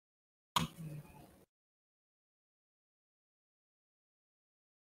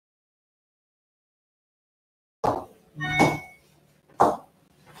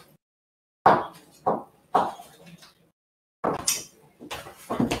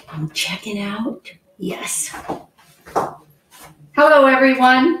I'm checking out. Yes. Hello,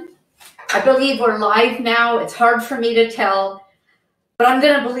 everyone. I believe we're live now. It's hard for me to tell, but I'm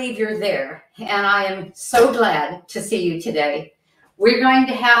going to believe you're there. And I am so glad to see you today. We're going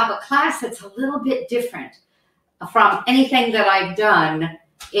to have a class that's a little bit different from anything that I've done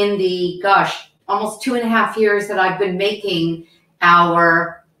in the, almost 2.5 years that I've been making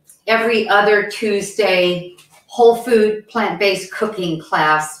our every other Tuesday whole food plant-based cooking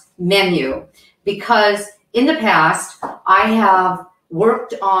class menu. Because in the past, I have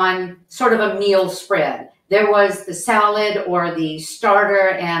worked on sort of a meal spread. There was the salad or the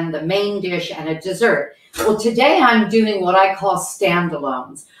starter and the main dish and a dessert. Well, today I'm doing what I call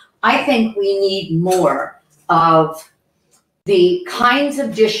standalones. I think we need more of the kinds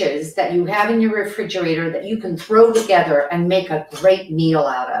of dishes that you have in your refrigerator that you can throw together and make a great meal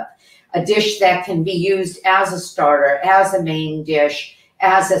out of. A dish that can be used as a starter, as a main dish,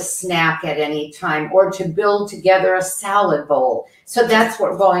 as a snack at any time, or to build together a salad bowl. So that's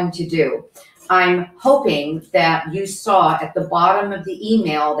what we're going to do. I'm hoping that you saw at the bottom of the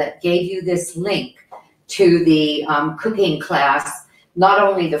email that gave you this link to the cooking class, not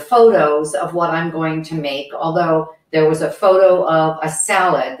only the photos of what I'm going to make, although there was a photo of a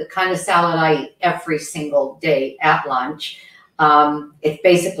salad, the kind of salad I eat every single day at lunch. It's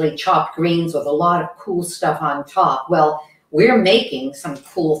basically chopped greens with a lot of cool stuff on top. Well, we're making some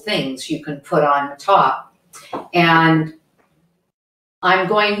cool things you can put on the top. And I'm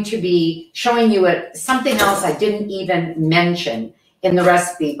going to be showing you something else I didn't even mention in the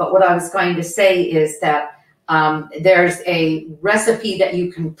recipe. But what I was going to say is that there's a recipe that you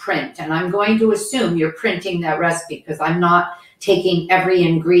can print. And I'm going to assume you're printing that recipe because I'm not taking every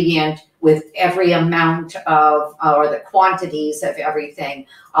ingredient with every amount of, or the quantities of everything.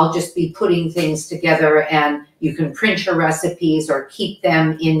 I'll just be putting things together, and you can print your recipes or keep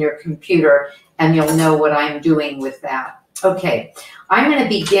them in your computer and you'll know what I'm doing with that. Okay, I'm going to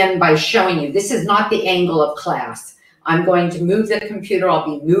begin by showing you, this is not the angle of class. I'm going to move the computer, I'll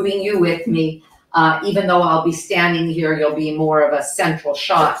be moving you with me. Even though I'll be standing here, you'll be more of a central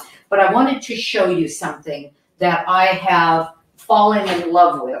shot. But I wanted to show you something that I have fallen in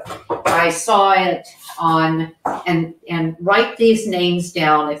love with. I saw it on, and write these names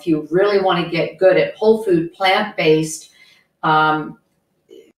down if you really want to get good at whole food, plant-based,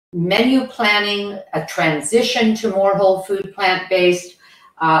 menu planning, a transition to more whole food, plant-based,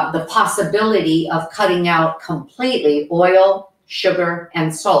 the possibility of cutting out completely oil, sugar,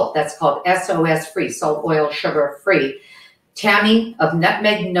 and salt. That's called SOS free, salt, oil, sugar free. Tammy of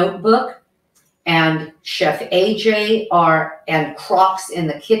Nutmeg Notebook and Chef AJ and Crocs in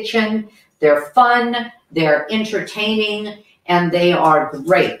the Kitchen. They're fun, they're entertaining, and they are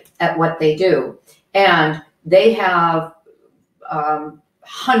great at what they do. And they have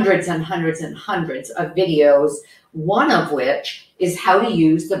hundreds and hundreds and hundreds of videos, one of which is how to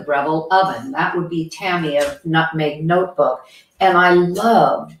use the Breville oven. That would be Tammy of Nutmeg Notebook. And I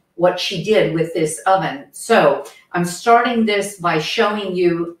loved what she did with this oven. So I'm starting this by showing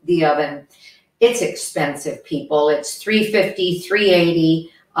you the oven. It's expensive, people. It's $350, $380.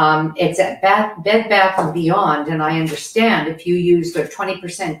 It's at Bed Bath & Beyond, and I understand if you use their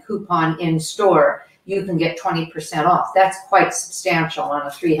 20% coupon in store, you can get 20% off. That's quite substantial on a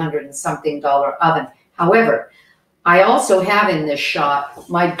 $300 and something oven. However, I also have in this shop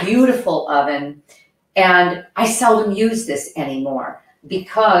my beautiful oven, and I seldom use this anymore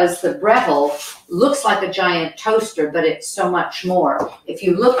because the Breville looks like a giant toaster, but it's so much more. If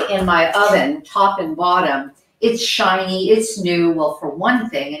you look in my oven, top and bottom, it's shiny, it's new. Well, for one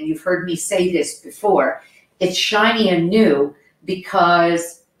thing, and you've heard me say this before, it's shiny and new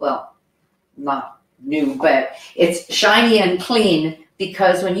because, well, not new, but it's shiny and clean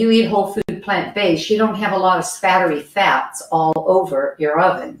because when you eat whole food plant-based, you don't have a lot of spattery fats all over your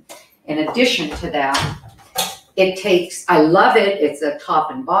oven. In addition to that, I love it. It's a top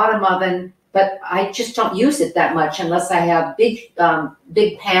and bottom oven, but I just don't use it that much unless I have big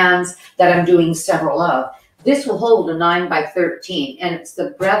pans that I'm doing several of. This will hold a 9 by 13, and it's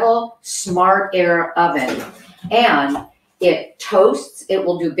the Breville Smart Air Oven. And it toasts, it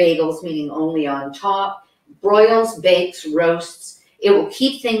will do bagels, meaning only on top, broils, bakes, roasts. It will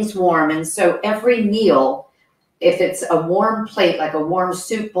keep things warm, and so every meal, if it's a warm plate, like a warm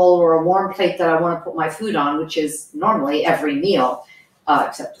soup bowl or a warm plate that I want to put my food on, which is normally every meal,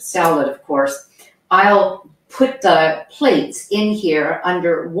 except a salad, of course, I'll put the plates in here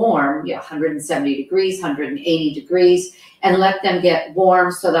under warm, 170 degrees, 180 degrees, and let them get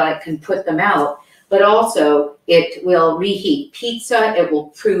warm so that I can put them out. But also, it will reheat pizza, it will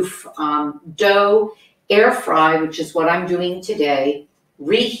proof dough, air fry, which is what I'm doing today,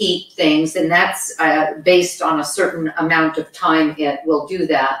 reheat things, and that's based on a certain amount of time it will do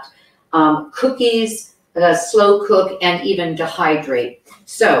that. Cookies, slow cook, and even dehydrate.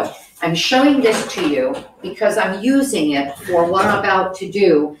 So I'm showing this to you because I'm using it for what I'm about to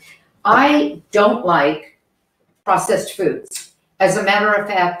do. I don't like processed foods. As a matter of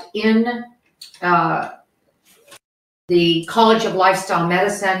fact, in the College of Lifestyle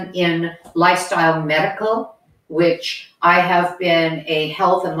Medicine, in Lifestyle Medical, which I have been a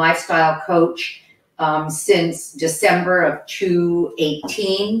health and lifestyle coach since December of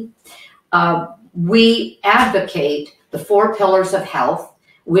 2018, we advocate the 4 pillars of health,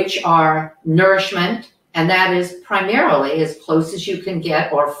 which are nourishment, and that is primarily, as close as you can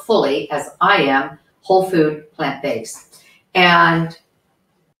get, or fully, as I am, whole food, plant-based. And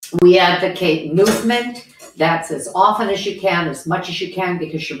we advocate movement. That's as often as you can, as much as you can,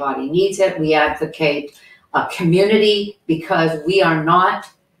 because your body needs it. We advocate a community because we are not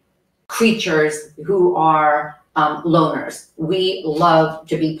creatures who are loners. We love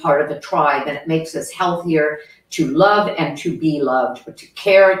to be part of a tribe, and it makes us healthier to love and to be loved, or to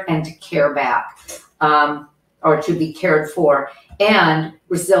care and to care back, or to be cared for, and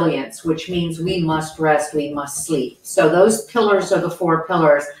resilience, which means we must rest, we must sleep. So those pillars are the 4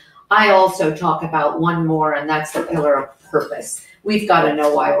 pillars. I also talk about one more, and that's the pillar of purpose. We've got to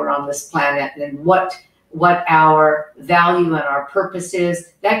know why we're on this planet and what our value and our purpose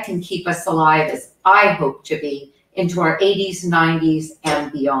is. That can keep us alive, as I hope to be, into our 80s, 90s,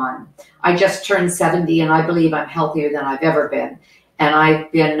 and beyond. I just turned 70, and I believe I'm healthier than I've ever been. And I've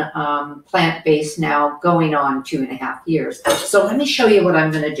been plant-based now going on 2.5 years. So let me show you what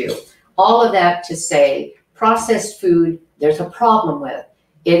I'm going to do. All of that to say, processed food, there's a problem with.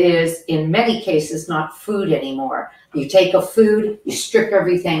 It is, in many cases, not food anymore. You take a food, you strip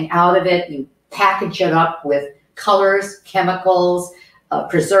everything out of it, you package it up with colors, chemicals,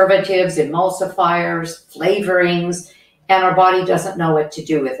 preservatives, emulsifiers, flavorings, and our body doesn't know what to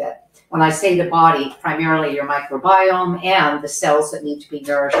do with it. When I say the body, primarily your microbiome and the cells that need to be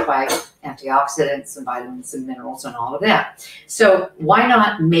nourished by antioxidants and vitamins and minerals and all of that. So why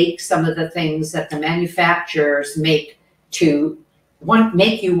not make some of the things that the manufacturers make to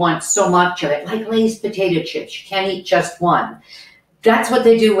make you want so much of it, like Lay's potato chips. You can't eat just one. That's what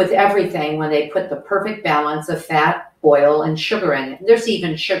they do with everything when they put the perfect balance of fat, oil, and sugar in it. There's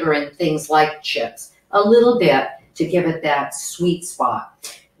even sugar in things like chips, a little bit to give it that sweet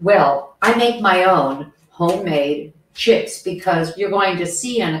spot. Well, I make my own homemade chips because you're going to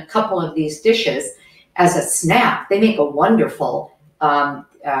see in a couple of these dishes as a snack. They make a wonderful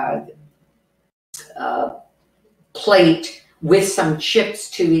plate with some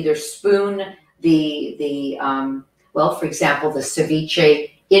chips to either spoon well, for example, the ceviche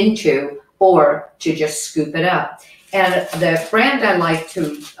into, or to just scoop it up. And the brand I like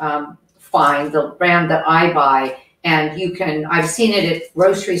to find, the brand that I buy, and I've seen it at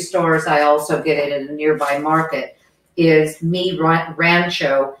grocery stores, I also get it at a nearby market, is Mi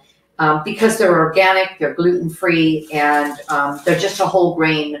Rancho, because they're organic, they're gluten-free, and they're just a whole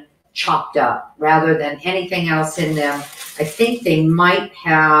grain chopped up rather than anything else in them. I think they might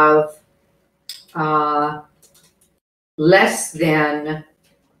have less than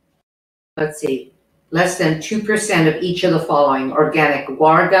 2% of each of the following: organic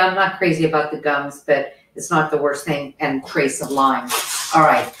guar gum, not crazy about the gums, but it's not the worst thing, and trace of lime. All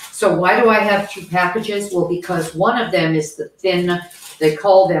right, so why do I have 2 packages? Well, because one of them is the thin, they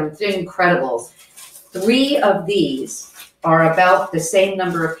call them Thin Credibles. 3 of these are about the same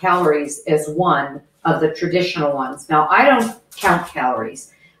number of calories as one of the traditional ones. Now, I don't count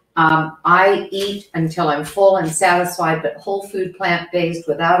calories. I eat until I'm full and satisfied, but whole food, plant-based,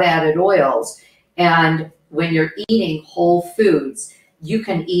 without added oils. And when you're eating whole foods, you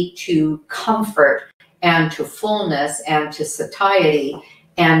can eat to comfort and to fullness and to satiety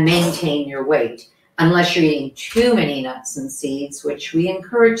and maintain your weight. Unless you're eating too many nuts and seeds, which we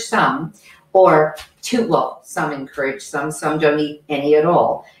encourage some, or some encourage some don't eat any at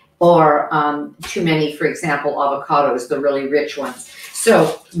all. Or too many, for example, avocados, the really rich ones.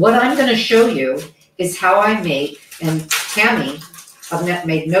 So what I'm going to show you is how I make, and Tammy of Net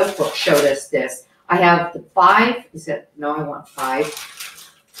Made Notebook showed us this. I have the 5, I want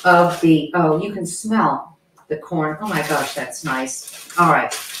 5 of the, you can smell the corn. Oh my gosh, that's nice. All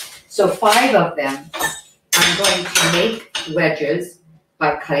right, so 5 of them. I'm going to make wedges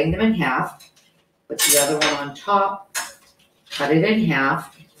by cutting them in half. Put the other one on top, cut it in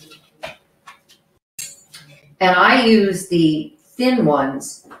half. And I use the thin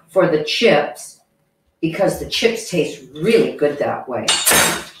ones for the chips because the chips taste really good that way.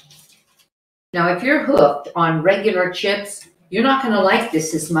 Now, if you're hooked on regular chips, you're not going to like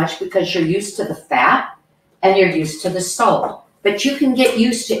this as much because you're used to the fat and you're used to the salt. But you can get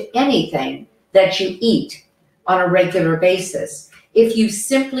used to anything that you eat on a regular basis. If you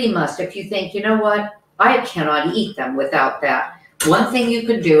simply must, if you think, you know what, I cannot eat them without that. One thing you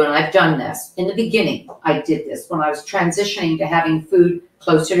could do, and I've done this, in the beginning, I did this when I was transitioning to having food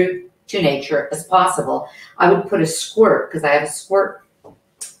closer to nature as possible. I would put a squirt, because I have a squirt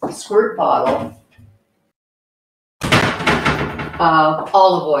bottle of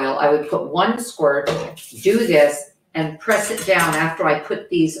olive oil. I would put one squirt, do this, and press it down after I put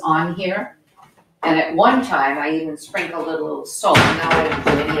these on here. And at one time, I even sprinkled a little salt. Now I don't do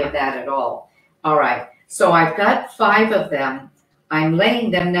any of that at all. All right, so I've got 5 of them. I'm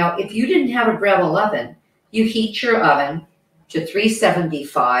laying them now. If you didn't have a Breville oven, you heat your oven to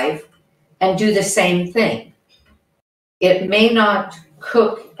 375 and do the same thing. It may not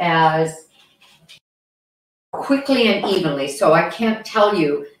cook as quickly and evenly, so I can't tell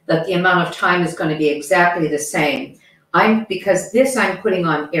you that the amount of time is going to be exactly the same. Because this I'm putting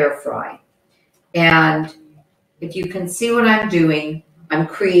on air fry. And if you can see what I'm doing, I'm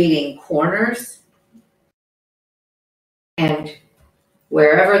creating corners. And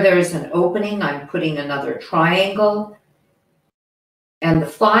wherever there's an opening, I'm putting another triangle. And the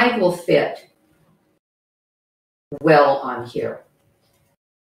 5 will fit well on here.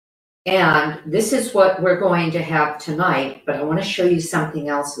 And this is what we're going to have tonight, but I want to show you something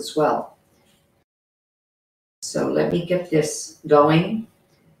else as well. So let me get this going.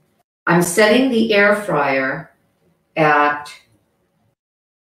 I'm setting the air fryer at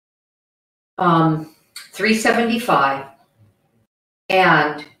 375.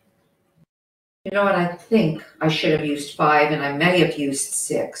 And you know what, I think I should have used 5 and I may have used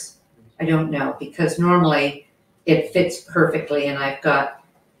 6. I don't know, because normally it fits perfectly and I've got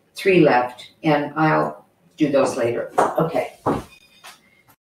 3 left and I'll do those later. Okay.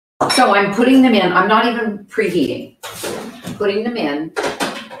 So I'm putting them in. I'm not even preheating. I'm putting them in.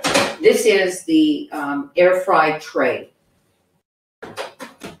 This is the air fried tray.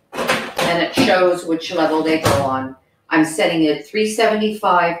 And it shows which level they go on. I'm setting it at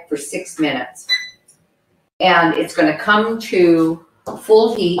 375 for 6 minutes. And it's going to come to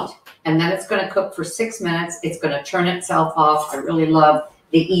full heat, and then it's going to cook for 6 minutes. It's going to turn itself off. I really love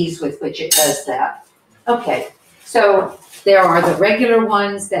the ease with which it does that. Okay, so there are the regular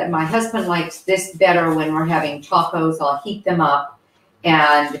ones that my husband likes this better when we're having tacos. I'll heat them up,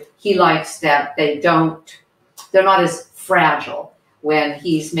 and he likes that they're not as fragile when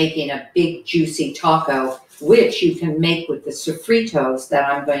he's making a big juicy taco, which you can make with the sofritos that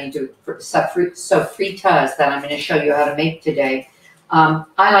I'm going to sofritas that I'm going to show you how to make today. I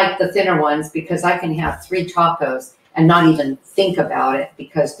like the thinner ones because I can have 3 tacos and not even think about it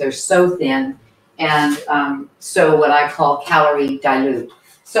because they're so thin and so what I call calorie dilute.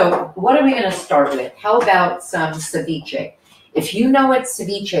 So what are we going to start with? How about some ceviche? If you know what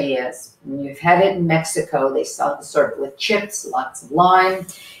ceviche is, and you've had it in Mexico, they serve it with chips, lots of lime.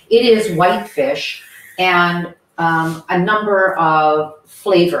 It is white fish and a number of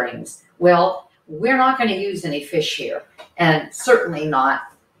flavorings. Well, we're not going to use any fish here, and certainly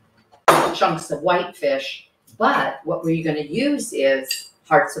not chunks of white fish, but what we're going to use is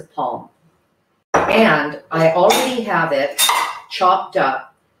hearts of palm. And I already have it chopped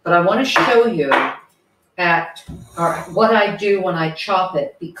up, but I want to show you what I do when I chop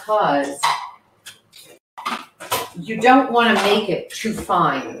it, because you don't want to make it too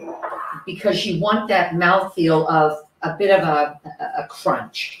fine because you want that mouthfeel of a bit of a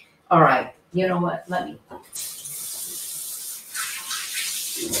crunch. All right, you know what? Let me do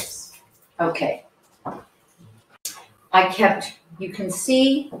this. Okay. You can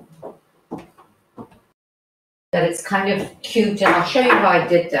see that it's kind of cute, and I'll show you how I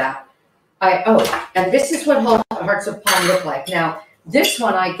did that. And this is what hearts of palm look like. Now, this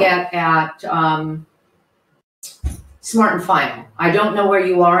one I get at Smart and Final. I don't know where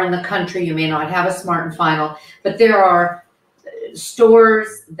you are in the country. You may not have a Smart and Final, but there are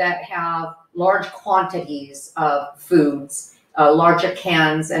stores that have large quantities of foods, larger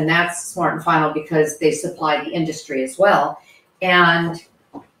cans, and that's Smart and Final because they supply the industry as well. And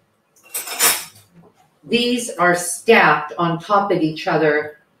these are stacked on top of each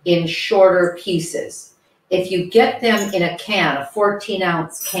other in shorter pieces. If you get them in a can, a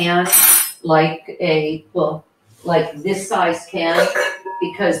 14-ounce can, like this size can,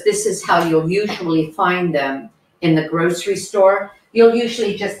 because this is how you'll usually find them in the grocery store, you'll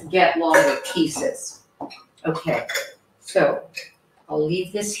usually just get longer pieces. Okay, so I'll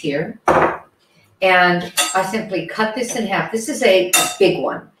leave this here. And I simply cut this in half. This is a big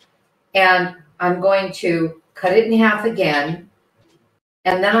one. And I'm going to cut it in half again,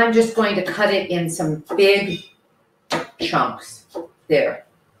 and then I'm just going to cut it in some big chunks there.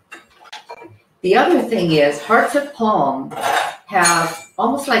 The other thing is hearts of palm have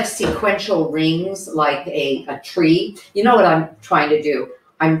almost like sequential rings, like a tree. You know what I'm trying to do?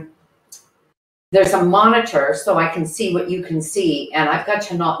 There's a monitor so I can see what you can see, and I've got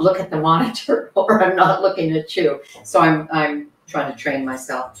to not look at the monitor or I'm not looking at you. So I'm trying to train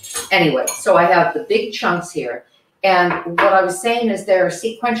myself. Anyway, so I have the big chunks here. And what I was saying is there are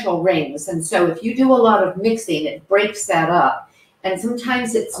sequential rings. And so if you do a lot of mixing, it breaks that up. And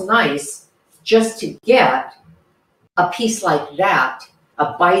sometimes it's nice just to get a piece like that,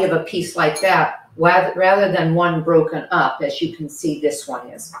 a bite of a piece like that, rather than one broken up, as you can see this one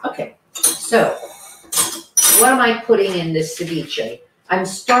is. Okay, so what am I putting in this ceviche? I'm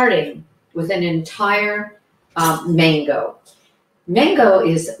starting with an entire mango. Mango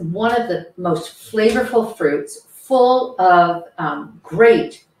is one of the most flavorful fruits, full of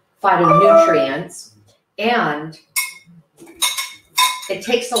great phytonutrients, and it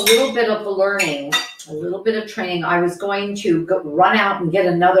takes a little bit of learning, a little bit of training. I was going to run out and get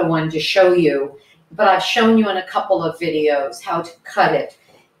another one to show you, but I've shown you in a couple of videos how to cut it.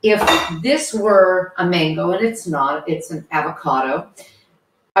 If this were a mango, and it's not, it's an avocado,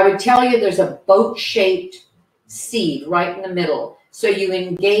 I would tell you there's a boat-shaped seed right in the middle. So you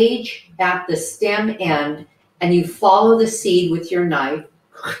engage at the stem end and you follow the seed with your knife,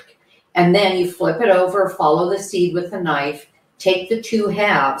 and then you flip it over, follow the seed with the knife, take the two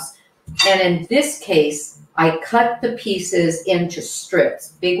halves, and in this case, I cut the pieces into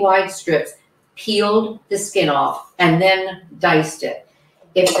strips, big wide strips, peeled the skin off, and then diced it.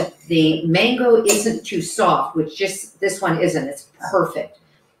 If the mango isn't too soft, which just this one isn't, it's perfect.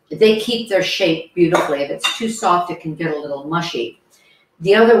 They keep their shape beautifully. If it's too soft, it can get a little mushy.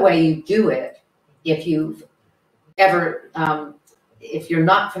 The other way you do it, if you've ever, if you're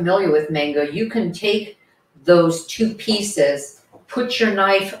not familiar with mango, you can take those two pieces, put your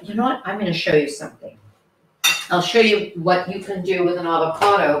knife, you know what, I'm going to show you something. I'll show you what you can do with an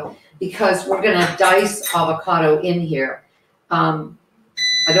avocado, because we're going to dice avocado in here.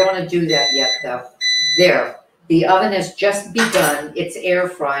 I don't want to do that yet, though. There. The oven has just begun. It's air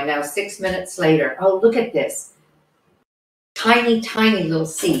fry. Now 6 minutes later. Oh, look at this. Tiny, tiny little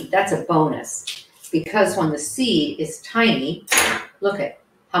seed. That's a bonus. Because when the seed is tiny, look at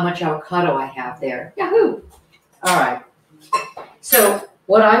how much avocado I have there. Yahoo! All right. So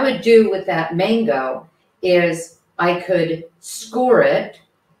what I would do with that mango is I could score it.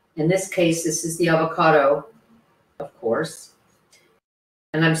 In this case, this is the avocado, of course.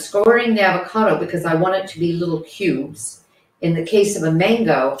 And I'm scoring the avocado because I want it to be little cubes. In the case of a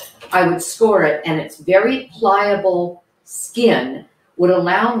mango, I would score it, and its very pliable skin would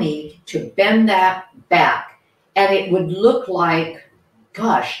allow me to bend that back. And it would look like,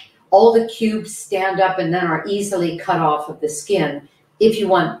 gosh, all the cubes stand up and then are easily cut off of the skin if you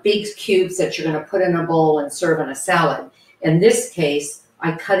want big cubes that you're going to put in a bowl and serve in a salad. In this case,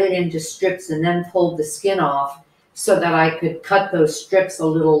 I cut it into strips and then pulled the skin off, so that I could cut those strips a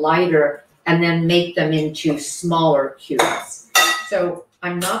little lighter and then make them into smaller cubes. So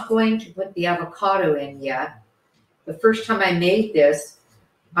I'm not going to put the avocado in yet. The first time I made this,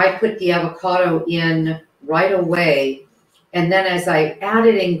 I put the avocado in right away. And then as I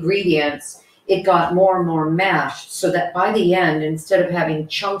added ingredients, it got more and more mashed, so that by the end, instead of having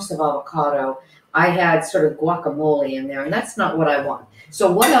chunks of avocado, I had sort of guacamole in there, and that's not what I want. So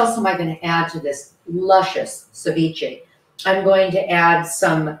what else am I going to add to this luscious ceviche? I'm going to add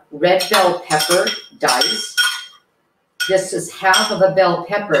some red bell pepper diced. This is half of a bell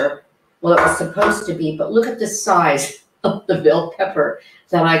pepper. Well, it was supposed to be, but look at the size of the bell pepper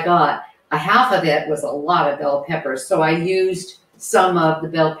that I got. A half of it was a lot of bell pepper, so I used some of the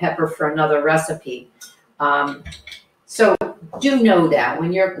bell pepper for another recipe. So do know that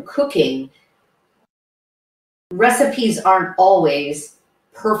when you're cooking, recipes aren't always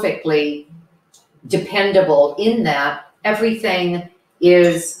perfectly dependable, in that everything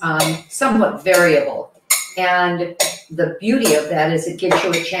is somewhat variable. And the beauty of that is it gives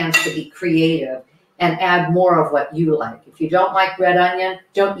you a chance to be creative and add more of what you like. If you don't like red onion,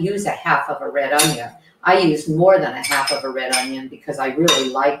 don't use a half of a red onion. I use more than a half of a red onion because I really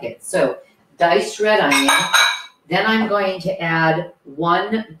like it. So diced red onion. Then I'm going to add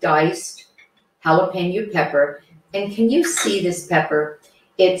one diced jalapeno pepper. And can you see this pepper?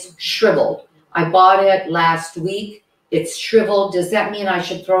 It's shriveled. I bought it last week. It's shriveled. Does that mean I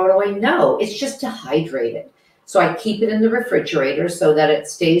should throw it away? No, it's just dehydrated. So I keep it in the refrigerator so that it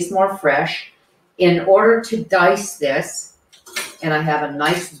stays more fresh. In order to dice this, and I have a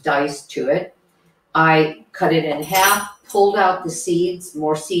nice dice to it, I cut it in half, pulled out the seeds.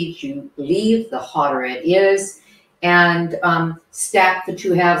 More seeds you leave, the hotter it is. And stack the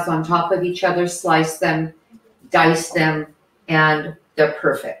two halves on top of each other, slice them, dice them, and they're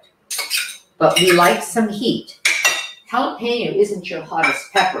perfect. But we like some heat. Jalapeno isn't your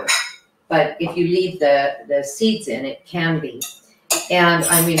hottest pepper, but if you leave the seeds in, it can be. And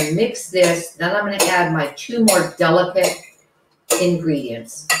I'm going to mix this. Then I'm going to add my 2 more delicate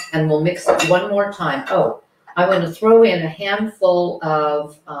ingredients, and we'll mix it one more time. Oh, I'm going to throw in a handful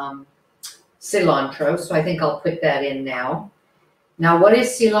of cilantro, so I think I'll put that in now. Now, what is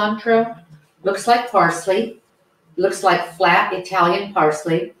cilantro? Looks like parsley. Looks like flat Italian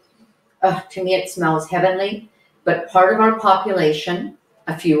parsley. To me, it smells heavenly. But part of our population,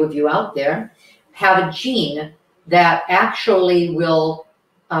 a few of you out there, have a gene that actually will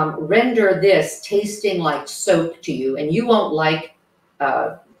render this tasting like soap to you, and you won't like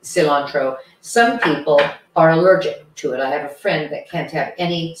cilantro. Some people are allergic to it. I have a friend that can't have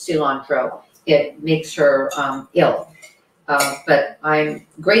any cilantro. It makes her ill. But I'm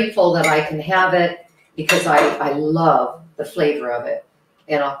grateful that I can have it because I love the flavor of it.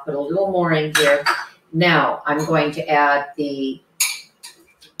 And I'll put a little more in here. Now I'm going to add the,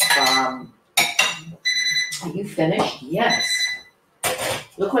 are you finished? Yes.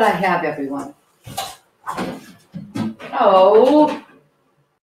 Look what I have, everyone. Oh,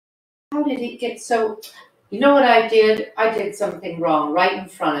 how did it get so, you know what I did? I did something wrong right in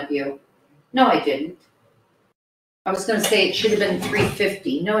front of you. No, I didn't. I was going to say it should have been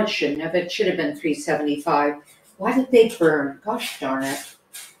 350. No, it shouldn't have. It should have been 375. Why did they burn? Gosh darn it.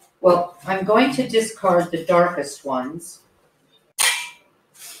 Well, I'm going to discard the darkest ones,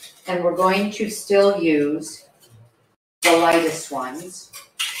 and we're going to still use the lightest ones.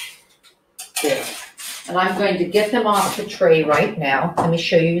 There. And I'm going to get them off the tray right now. Let me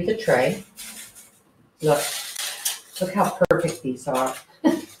show you the tray. Look how perfect these are,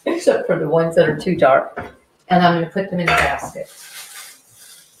 except for the ones that are too dark. And I'm going to put them in a basket.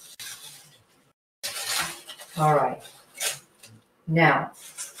 All right. Now,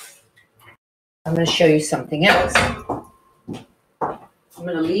 I'm going to show you something else. I'm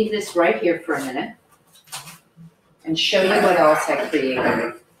going to leave this right here for a minute and show you what else I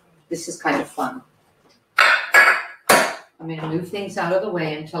created. This is kind of fun. I'm going to move things out of the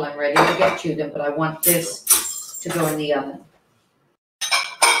way until I'm ready to get to them, but I want this to go in the oven.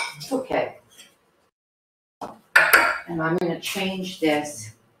 Okay. And I'm going to change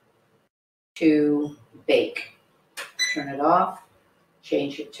this to bake. Turn it off,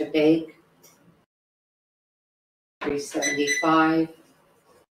 change it to bake. 375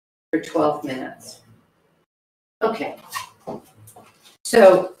 for 12 minutes. Okay.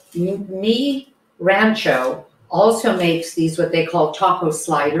 So Mi Rancho also makes these what they call taco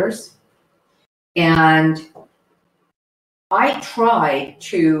sliders. And I tried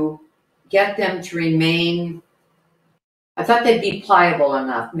to get them to remain, I thought they'd be pliable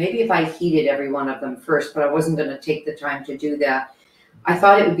enough. Maybe if I heated every one of them first, but I wasn't going to take the time to do that. I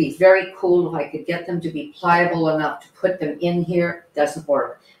thought it would be very cool if I could get them to be pliable enough to put them in here. Doesn't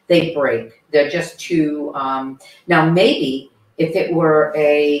work. They break. They're just too, now maybe if it were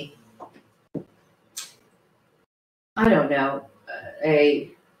a, I don't know,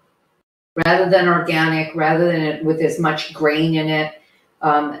 rather than organic, rather than it with as much grain in it,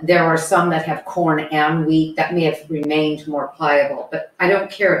 there are some that have corn and wheat that may have remained more pliable, but I don't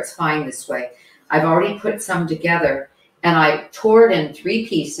care. It's fine this way. I've already put some together. And I tore it in 3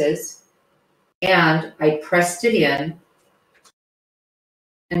 pieces, and I pressed it in.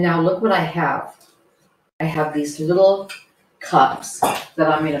 And now look what I have. I have these little cups that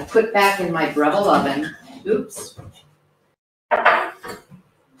I'm going to put back in my Breville oven. Oops.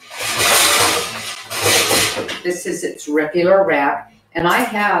 This is its regular wrap. And I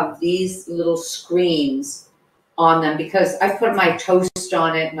have these little screens on them because I put my toast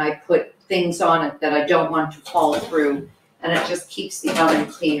on it and I put things on it that I don't want to fall through, and it just keeps the oven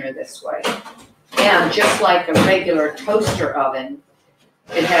cleaner this way. And just like a regular toaster oven,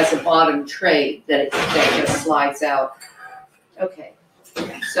 it has a bottom tray that just slides out. Okay,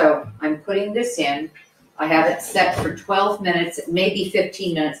 so I'm putting this in. I have it set for 12 minutes, maybe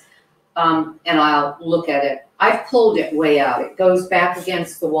 15 minutes, and I'll look at it. I've pulled it way out. It goes back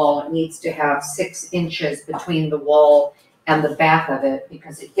against the wall. It needs to have 6 inches between the wall and the back of it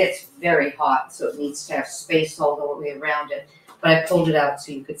because it gets very hot, so it needs to have space all the way around it. But I pulled it out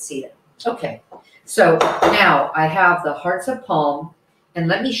so you could see it. Okay, so now I have the hearts of palm, and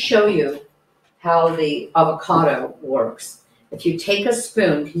let me show you how the avocado works. If you take a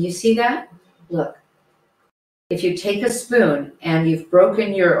spoon, can you see that? Look, if you take a spoon and you've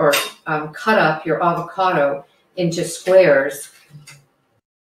broken or cut up your avocado into squares,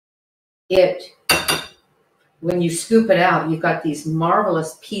 when you scoop it out, you've got these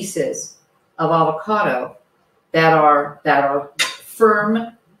marvelous pieces of avocado that are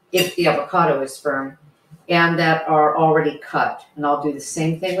firm, if the avocado is firm, and that are already cut. And I'll do the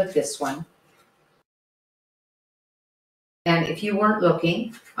same thing with this one. And if you weren't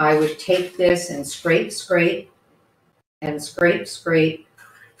looking, I would take this and scrape, and scrape,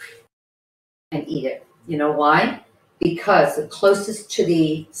 and eat it. You know why? Because the closest to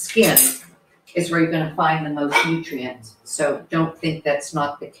the skin is where you're going to find the most nutrients. So don't think that's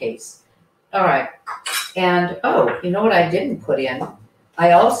not the case. All right. And, oh, you know what I didn't put in?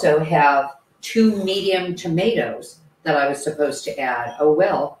 I also have 2 medium tomatoes that I was supposed to add. Oh,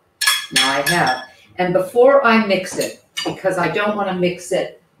 well, now I have. And before I mix it, because I don't want to mix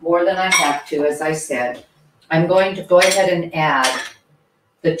it more than I have to, as I said, I'm going to go ahead and add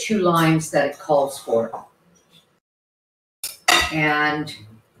the 2 limes that it calls for. And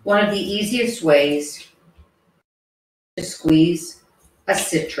one of the easiest ways to squeeze a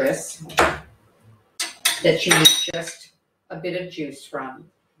citrus that you need just a bit of juice from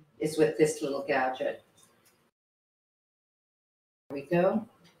is with this little gadget. There we go.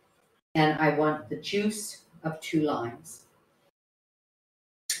 And I want the juice of 2 limes.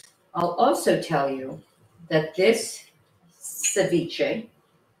 I'll also tell you that this ceviche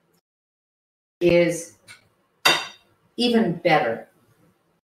is even better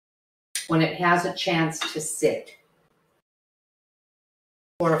when it has a chance to sit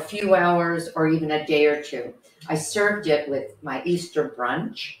for a few hours or even a day or 2. I served it with my Easter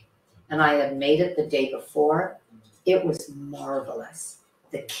brunch, and I had made it the day before. It was marvelous.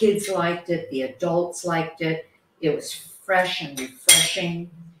 The kids liked it, the adults liked it. It was fresh and refreshing.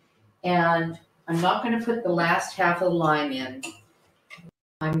 And I'm not going to put the last half of the lime in.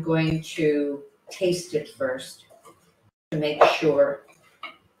 I'm going to taste it first to make sure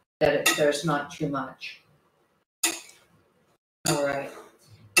that there's not too much. All right.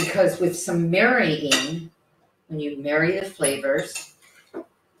 Because with some marrying, when you marry the flavors,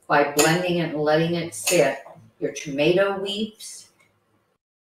 by blending it and letting it sit, your tomato weeps,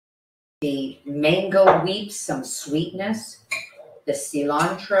 the mango weeps some sweetness, the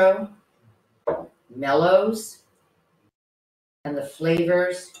cilantro mellows, and the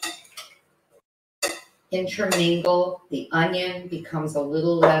flavors intermingle. The onion becomes a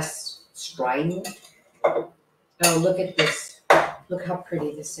little less strident. Oh, look at this. Look how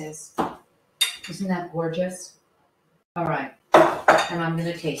pretty this is. Isn't that gorgeous? All right. And I'm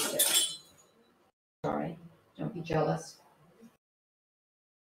going to taste it. Sorry. Don't be jealous.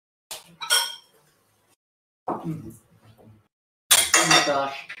 Oh my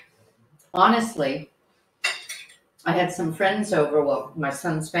gosh. Honestly, I had some friends over, well, my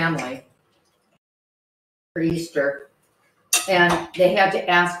son's family, for Easter, and they had to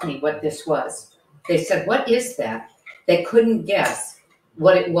ask me what this was. They said, "What is that?" They couldn't guess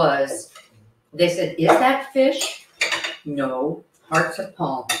what it was. They said, "Is that fish?" No, hearts of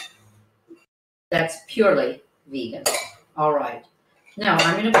palm. That's purely vegan. All right. Now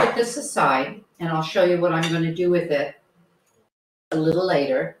I'm going to put this aside, and I'll show you what I'm going to do with it a little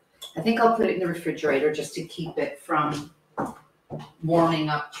later. I think I'll put it in the refrigerator just to keep it from warming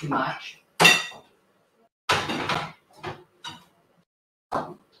up too much.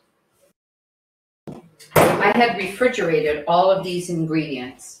 I had refrigerated all of these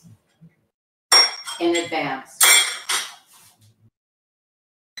ingredients in advance.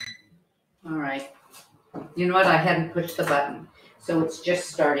 All right. You know what? I hadn't pushed the button, so it's just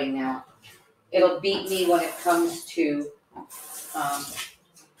starting now. It'll beat me when it comes to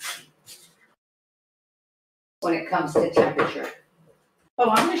temperature. Oh,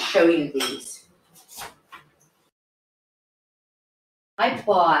 I'm going to show you these. I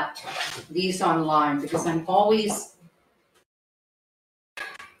bought these online because I'm always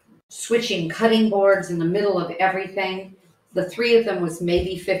switching cutting boards in the middle of everything. The 3 of them was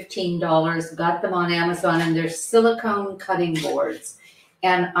maybe $15. Got them on Amazon, and they're silicone cutting boards.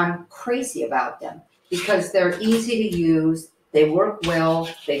 And I'm crazy about them because they're easy to use. They work well.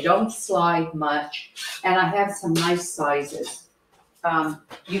 They don't slide much. And I have some nice sizes.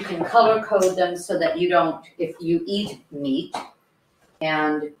 You can color code them so that you don't, if you eat meat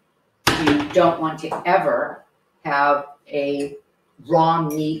and you don't want to ever have a raw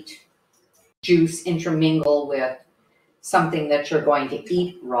meat juice intermingle with something that you're going to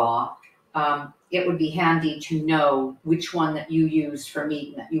eat raw, it would be handy to know which one that you use for meat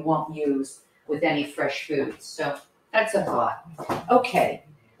and that you won't use with any fresh foods. So that's a thought. Okay,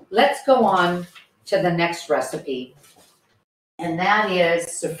 let's go on to the next recipe, and that is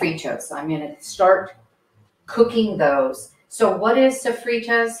sofritas. I'm going to start cooking those. So what is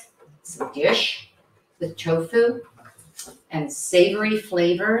sofritas? It's a dish with tofu and savory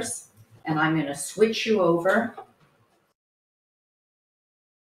flavors, and I'm going to switch you over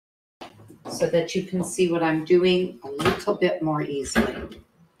so that you can see what I'm doing a little bit more easily.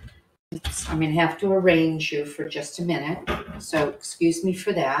 I'm going to have to arrange you for just a minute, so excuse me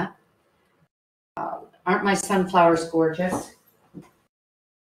for that. Aren't my sunflowers gorgeous?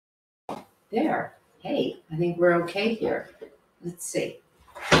 There. Hey, I think we're okay here. Let's see.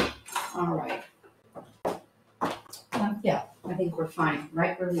 All right. Yeah, I think we're fine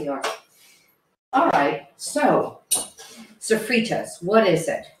right where we are. All right, so sofritas, what is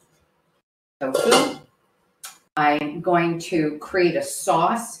it? Tofu. I'm going to create a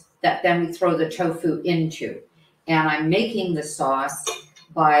sauce that then we throw the tofu into. And I'm making the sauce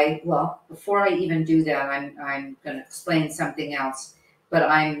by, well, before I even do that, I'm going to explain something else. But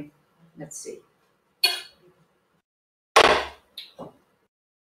let's see.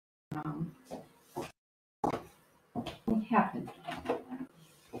 What happened?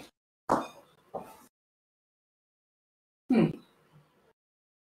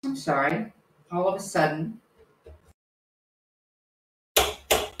 I'm sorry. All of a sudden.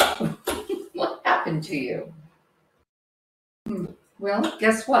 What happened to you? Well,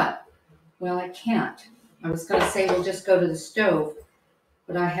 guess what? Well, I can't. I was going to say we'll just go to the stove,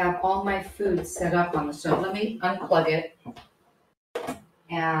 but I have all my food set up on the stove. Let me unplug it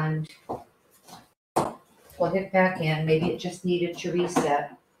and plug it back in. Maybe it just needed to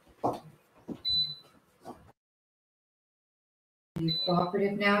reset. Are you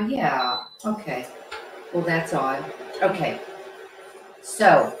cooperative now? Yeah. Okay. Well, that's odd. Okay.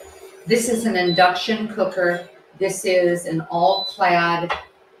 So this is an induction cooker. This is an all-clad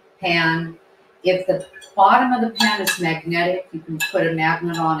pan. If the bottom of the pan is magnetic, you can put a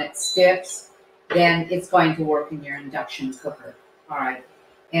magnet on it, sticks, then it's going to work in your induction cooker. All right.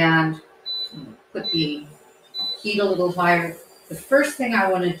 And put the heat a little higher. The first thing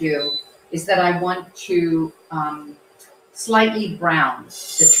I want to do is that I want to slightly brown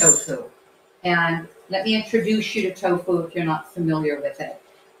the tofu. And let me introduce you to tofu if you're not familiar with it.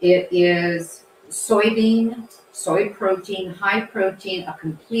 It is soybean, soy protein, high protein, a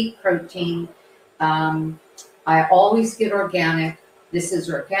complete protein. I always get organic. This is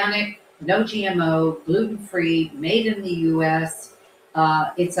organic, no GMO, gluten-free, made in the US.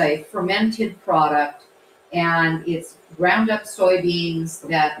 It's a fermented product, and it's ground up soybeans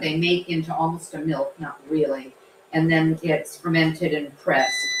that they make into almost a milk, not really. And then it's fermented and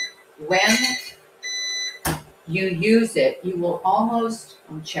pressed. When you use it, you will almost,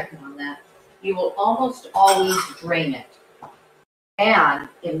 I'm checking on that, you will almost always drain it. And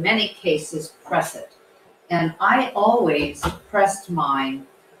in many cases, press it. And I always pressed mine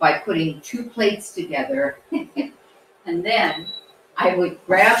by putting 2 plates together. And then I would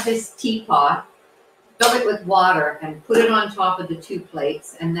grab this teapot, fill it with water, and put it on top of the 2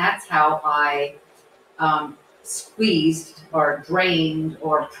 plates. And that's how I squeezed or drained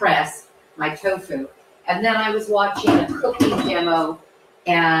or pressed my tofu. And then I was watching a cooking demo,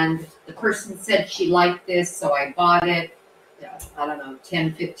 and the person said she liked this, so I bought it. I don't know,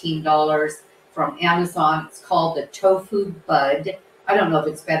 $10, $15 from Amazon. It's called the Tofu Bud. I don't know if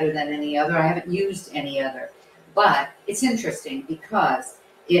it's better than any other. I haven't used any other. But it's interesting because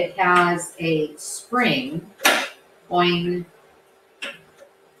it has a spring going,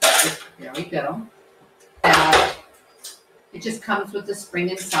 there we go. It just comes with the spring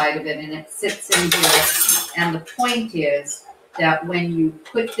inside of it, and it sits in here. And the point is that when you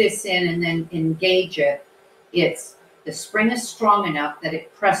put this in and then engage it, the spring is strong enough that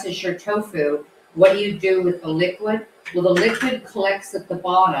it presses your tofu. What do you do with the liquid? Well, the liquid collects at the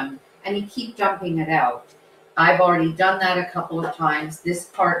bottom, and you keep dumping it out. I've already done that a couple of times. This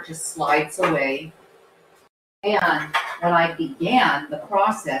part just slides away. And when I began the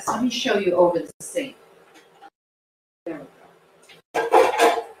process, let me show you over the sink. There we go.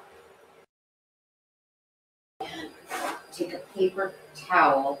 Take a paper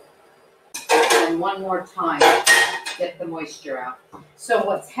towel, and one more time, get the moisture out. So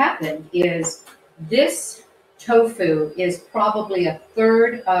what's happened is this tofu is probably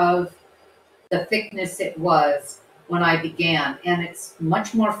 1/3 of the thickness it was when I began, and it's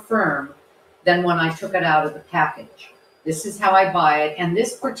much more firm than when I took it out of the package. This is how I buy it, and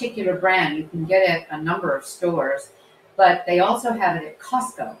this particular brand you can get at a number of stores, but they also have it at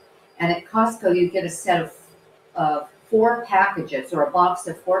Costco. And at Costco you get a set of 4 packages, or a box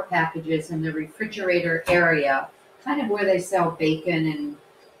of 4 packages in the refrigerator area, kind of where they sell bacon and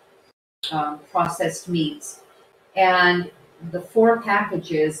processed meats. And the 4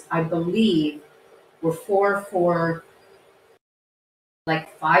 packages, I believe, were 4 for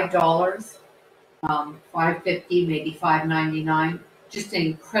like $5, $5.50, maybe $5.99. Just an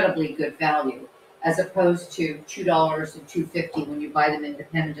incredibly good value, as opposed to $2 and $2.50 when you buy them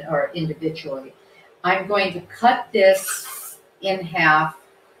independent or individually. I'm going to cut this in half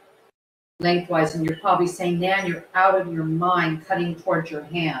lengthwise, and you're probably saying, Nan, you're out of your mind cutting towards your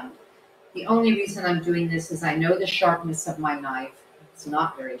hand. The only reason I'm doing this is I know the sharpness of my knife. It's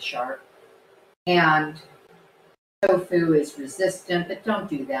not very sharp. And tofu is resistant, but don't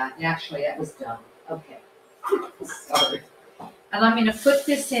do that. Actually, that was dumb. Okay. Sorry. And I'm going to put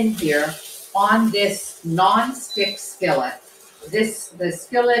this in here on this non-stick skillet. The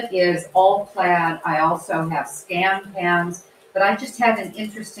skillet is all clad. I also have scan pans, but I just had an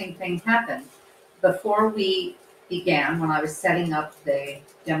interesting thing happen. Before we began, when I was setting up the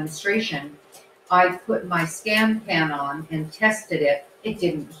demonstration, I put my scan pan on and tested it. It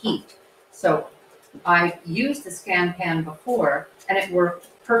didn't heat. So I used the scan pan before and it worked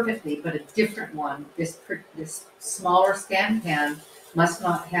perfectly, but a different one, this smaller scan pan must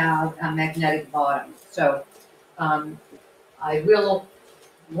not have a magnetic bottom. So I will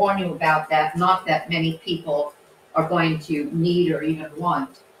warn you about that. Not that many people are going to need or even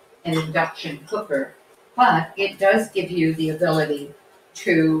want an induction cooker, but it does give you the ability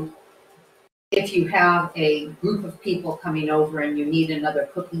to, if you have a group of people coming over and you need another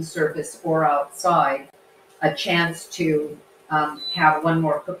cooking surface or outside, a chance to have one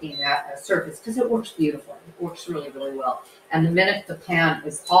more cooking surface, because it works beautifully. It works really, really well. And the minute the pan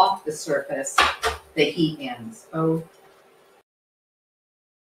is off the surface, the heat ends. Oh.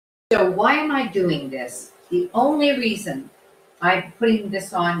 So why am I doing this? The only reason I'm putting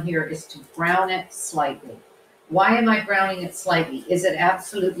this on here is to brown it slightly. Why am I browning it slightly? Is it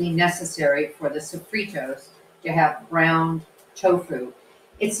absolutely necessary for the sofritos to have browned tofu?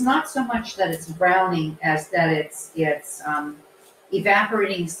 It's not so much that it's browning as that it's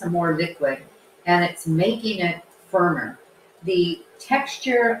evaporating some more liquid and it's making it firmer. The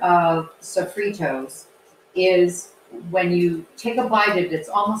texture of sofritos is, when you take a bite of it, it's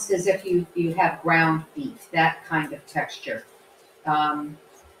almost as if you have ground beef, that kind of texture.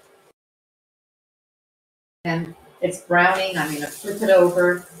 And it's browning. I'm going to flip it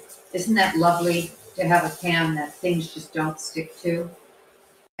over. Isn't that lovely to have a pan that things just don't stick to?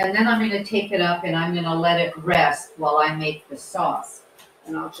 And then I'm going to take it up and I'm going to let it rest while I make the sauce.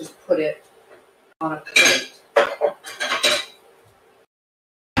 And I'll just put it on a plate.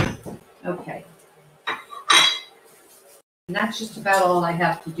 Okay. And that's just about all I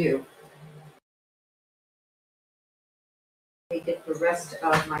have to do. I get the rest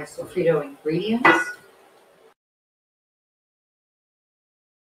of my sofrito ingredients.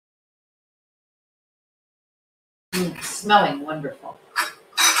 Smelling wonderful.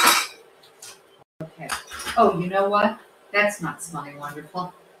 Okay. Oh, you know what? That's not smelling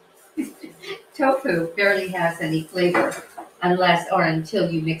wonderful. Tofu barely has any flavor unless or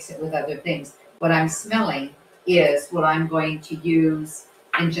until you mix it with other things. What I'm smelling is what I'm going to use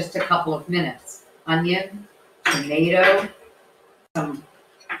in just a couple of minutes. Onion, tomato, some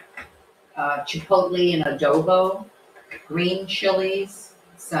chipotle and adobo, green chilies,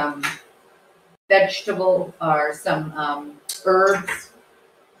 some vegetable or some herbs,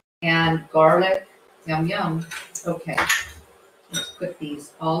 and garlic. Yum, yum. Okay, let's put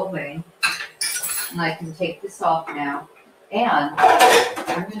these all away. And I can take this off now. And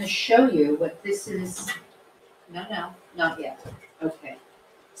I'm going to show you what this is. No, not yet. Okay.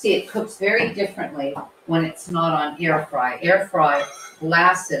 See, it cooks very differently when it's not on air fry. Air fry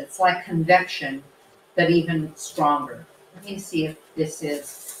lasts it. It's like convection, but even stronger. Let me see if this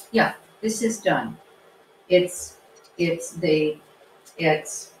is, yeah, this is done. It's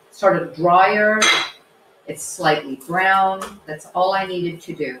sort of drier. It's slightly brown. That's all I needed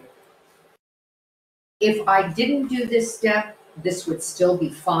to do. If I didn't do this step, this would still be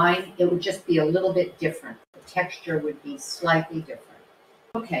fine. It would just be a little bit different. The texture would be slightly different.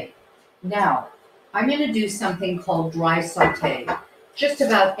 Okay, now I'm going to do something called dry saute. Just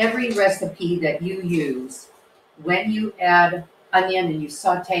about every recipe that you use, when you add onion and you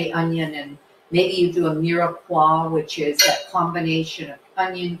saute onion, and maybe you do a mirepoix, which is that combination of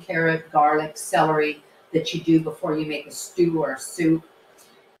onion, carrot, garlic, celery that you do before you make a stew or a soup.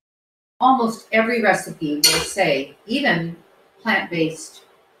 Almost every recipe will say, even plant-based,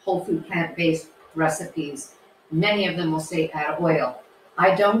 whole food plant-based recipes, many of them will say add oil.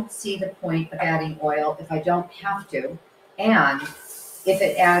 I don't see the point of adding oil if I don't have to, and if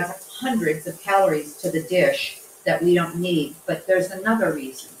it adds hundreds of calories to the dish that we don't need. But there's another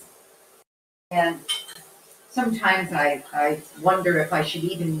reason. And sometimes I wonder if I should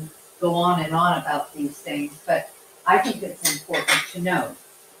even go on and on about these things, but I think it's important to know.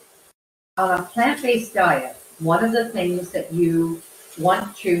 On a plant-based diet, one of the things that you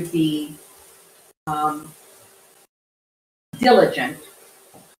want to be um, diligent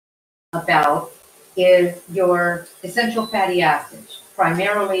about is your essential fatty acids,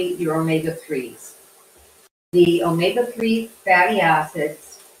 primarily your omega-3s. The omega-3 fatty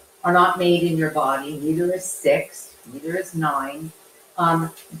acids are not made in your body, neither is 6, neither is 9.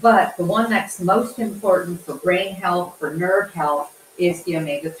 But the one that's most important for brain health, for nerve health, is the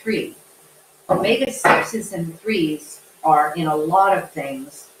omega-3. Omega-6s and 3s are in a lot of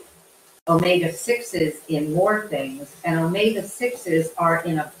things, omega-6s in more things, and omega-6s are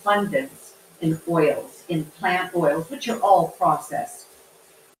in abundance in oils, in plant oils, which are all processed.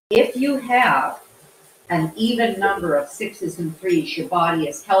 If you have an even number of 6s and 3s, your body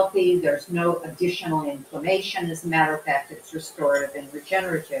is healthy, there's no additional inflammation. As a matter of fact, it's restorative and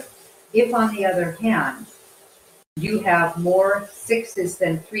regenerative. If, on the other hand, you have more 6s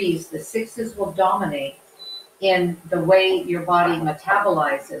than 3s, the 6s will dominate in the way your body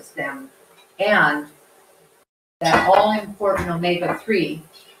metabolizes them, and that all-important omega-3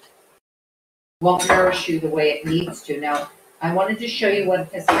 won't nourish you the way it needs to. Now, I wanted to show you what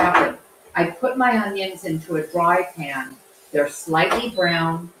has happened. I put my onions into a dry pan. They're slightly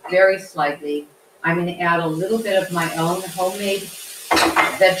brown, very slightly. I'm going to add a little bit of my own homemade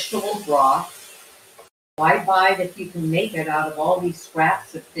vegetable broth. Why buy it if you can make it out of all these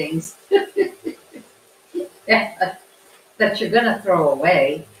scraps of things that you're going to throw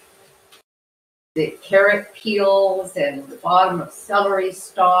away? The carrot peels and the bottom of celery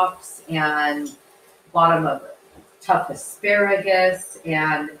stalks and bottom of tough asparagus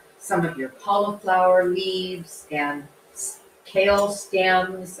and some of your cauliflower leaves and kale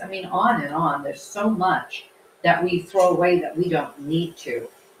stems. I mean, on and on. There's so much that we throw away that we don't need to.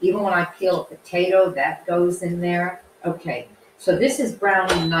 Even when I peel a potato, that goes in there. Okay, so this is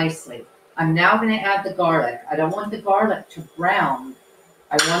browning nicely. I'm now going to add the garlic. I don't want the garlic to brown.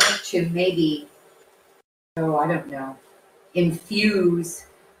 I want it to maybe, I don't know, infuse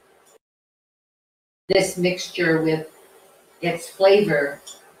this mixture with its flavor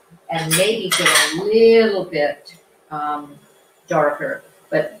and maybe get a little bit darker.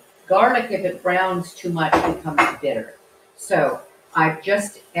 But garlic, if it browns too much, becomes bitter. So I've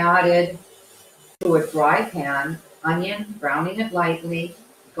just added to a dry pan onion, browning it lightly,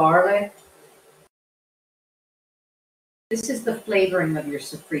 garlic. This is the flavoring of your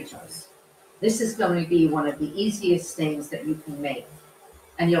sofritos. This is going to be one of the easiest things that you can make.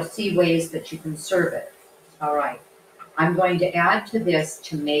 And you'll see ways that you can serve it. All right. I'm going to add to this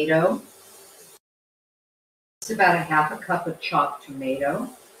tomato. It's about a half a cup of chopped tomato.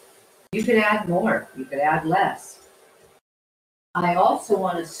 You could add more. You could add less. I also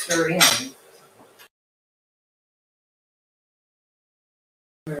want to stir in.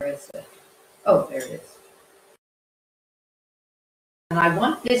 Where is it? Oh, there it is. And I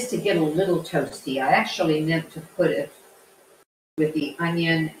want this to get a little toasty. I actually meant to put it with the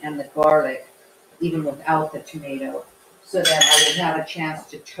onion and the garlic, even without the tomato, so that I would have a chance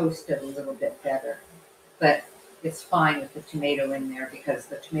to toast it a little bit better. But it's fine with the tomato in there because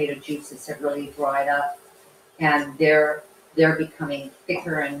the tomato juices have really dried up and they're becoming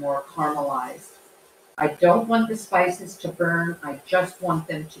thicker and more caramelized. I don't want the spices to burn. I just want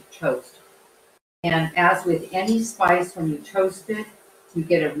them to toast. And as with any spice, when you toast it, you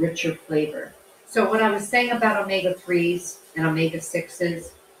get a richer flavor. So what I was saying about omega-3s and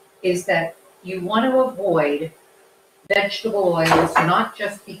omega-6s is that you want to avoid vegetable oils, not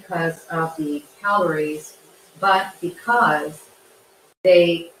just because of the calories, but because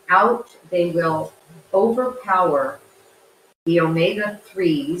they will overpower the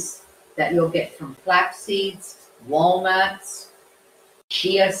omega-3s that you'll get from flax seeds, walnuts,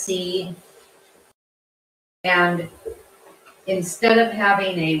 chia seed, and instead of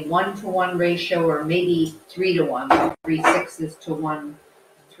having a 1-to-1 ratio or maybe 3-to-1, 3 6s to 1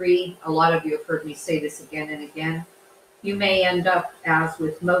 3, a lot of you have heard me say this again and again, you may end up as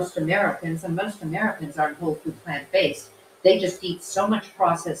with most Americans, and most Americans aren't whole food plant-based. They just eat so much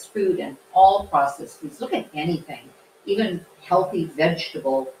processed food and all processed foods. Look at anything, even healthy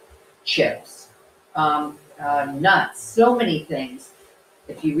vegetable chips, nuts, so many things.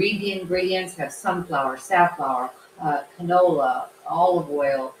 If you read the ingredients, have sunflower, safflower, canola, olive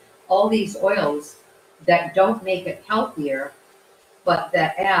oil, all these oils that don't make it healthier, but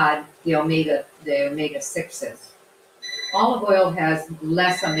that add the omega-6s. Olive oil has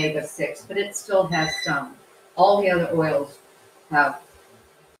less omega-6, but it still has some. All the other oils have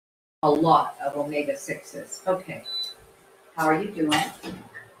a lot of omega-6s. Okay, how are you doing?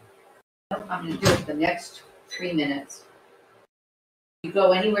 I'm going to do it the next 3 minutes. You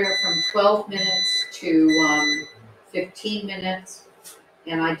go anywhere from 12 minutes to 15 minutes,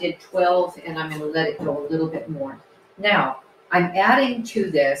 and I did 12, and I'm going to let it go a little bit more. Now, I'm adding to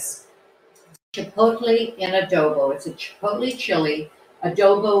this chipotle in adobo. It's a chipotle chili.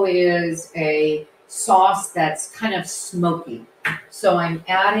 Adobo is a sauce that's kind of smoky. So I'm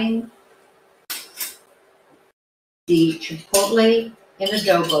adding the chipotle in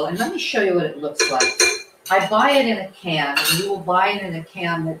adobo, and let me show you what it looks like. I buy it in a can, and you will buy it in a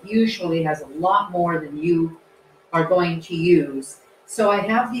can that usually has a lot more than you are going to use. So I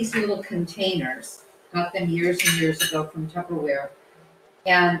have these little containers, got them years and years ago from Tupperware,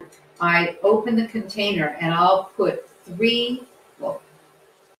 and I open the container and I'll put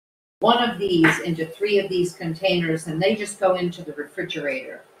one of these into 3 of these containers, and they just go into the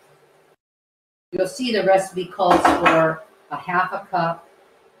refrigerator. You'll see the recipe calls for a half a cup,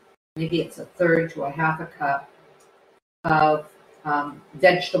 maybe it's a third to a half a cup of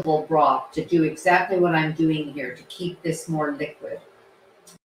vegetable broth to do exactly what I'm doing here, to keep this more liquid.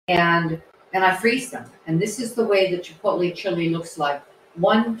 And I freeze them. And this is the way the chipotle chili looks like.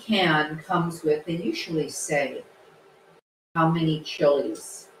 1 can comes with, they usually say how many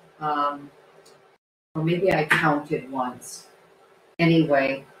chilies. Or maybe I counted once.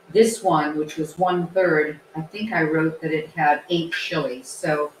 Anyway, this one, which was 1/3, I think I wrote that it had 8 chilies.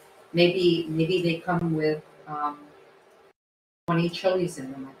 So maybe they come with 20 chilies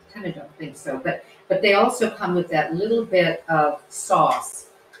in them. I kind of don't think so. But they also come with that little bit of sauce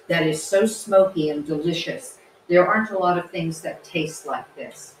that is so smoky and delicious. There aren't a lot of things that taste like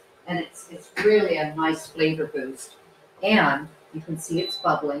this. And it's really a nice flavor boost. And you can see it's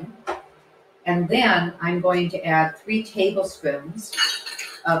bubbling. And then I'm going to add 3 tablespoons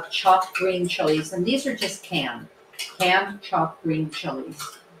of chopped green chilies. And these are just canned chopped green chilies.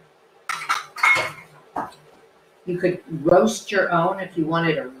 You could roast your own if you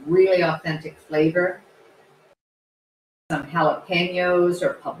wanted a really authentic flavor. Some jalapenos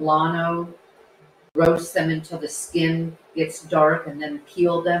or poblano. Roast them until the skin gets dark and then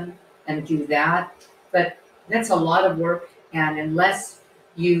peel them and do that. But that's a lot of work, and unless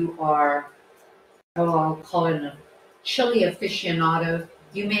you are, I'll call it a chili aficionado,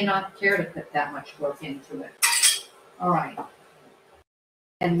 you may not care to put that much work into it. All right.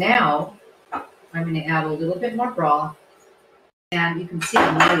 And now I'm going to add a little bit more broth, and you can see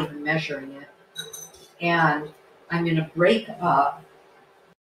I'm not even measuring it. And I'm going to break up.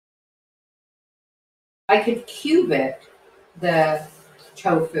 I could cube it, the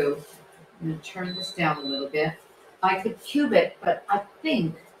tofu. I'm going to turn this down a little bit. I could cube it, but I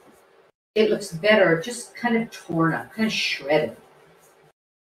think it looks better just kind of torn up, kind of shredded.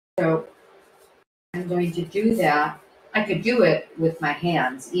 So I'm going to do that. I could do it with my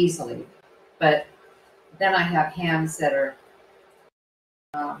hands easily, but then I have hands that are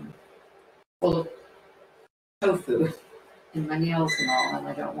full of tofu and my nails and all, and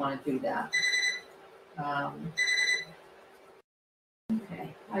I don't want to do that.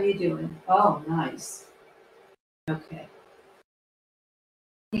 Okay, how are you doing? Oh, nice. Okay.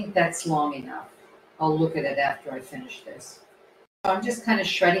 I think that's long enough. I'll look at it after I finish this. So I'm just kind of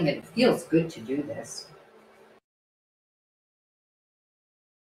shredding it. It feels good to do this.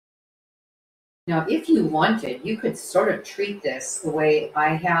 Now, if you wanted, you could sort of treat this the way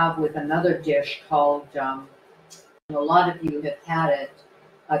I have with another dish called, a lot of you have had it,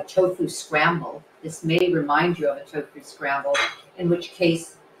 a tofu scramble. This may remind you of a tofu scramble, in which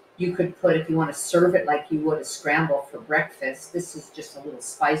case you could put, if you want to serve it like you would a scramble for breakfast, this is just a little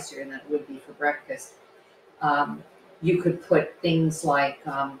spicier than it would be for breakfast. You could put things like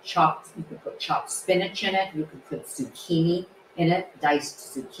you could put chopped spinach in it, you could put zucchini in it,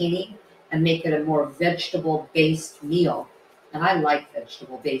 diced zucchini, and make it a more vegetable-based meal. And I like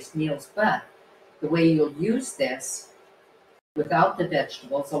vegetable-based meals, but the way you'll use this without the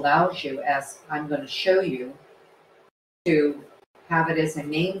vegetables allows you, as I'm going to show you, to have it as a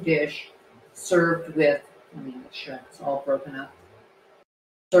main dish served with, let me make sure it's all broken up,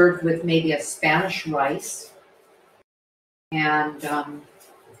 served with maybe a Spanish rice and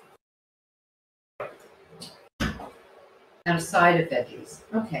a side of veggies.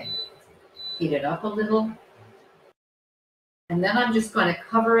 Okay, heat it up a little. And then I'm just going to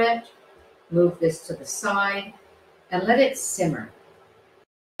cover it, move this to the side, and let it simmer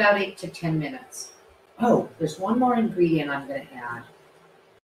about 8 to 10 minutes. Oh, there's one more ingredient I'm going to add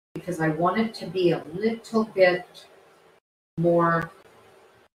because I want it to be a little bit more,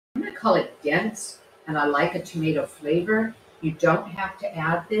 I'm going to call it dense, and I like a tomato flavor. You don't have to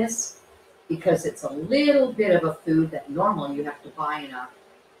add this because it's a little bit of a food that normally you have to buy in a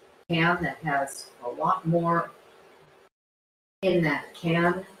can that has a lot more in that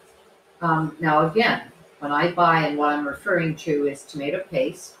can. Now again, when I buy, and what I'm referring to is tomato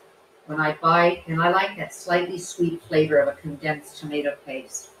paste. When I buy, and I like that slightly sweet flavor of a condensed tomato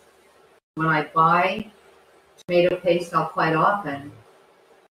paste. When I buy tomato paste, I'll quite often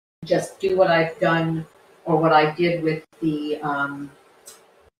just do what I've done or what I did with the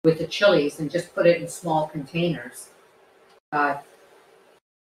chilies and just put it in small containers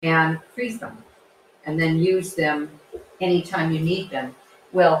and freeze them and then use them anytime you need them.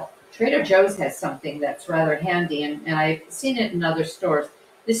 Well, Trader Joe's has something that's rather handy, and I've seen it in other stores.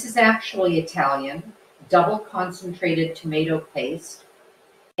 This is actually Italian, double concentrated tomato paste,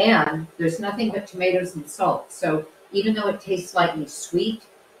 and there's nothing but tomatoes and salt. So even though it tastes slightly sweet,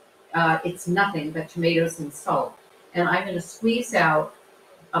 it's nothing but tomatoes and salt. And I'm going to squeeze out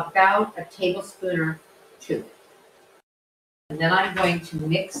about a tablespoon or two. And then I'm going to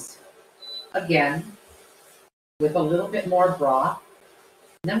mix again with a little bit more broth.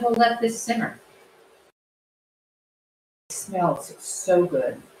 And then we'll let this simmer. It smells so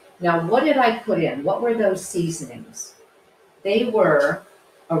good. Now, what did I put in? What were those seasonings? They were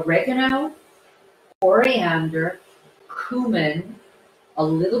oregano, coriander, cumin, a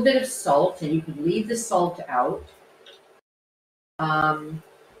little bit of salt, and you can leave the salt out.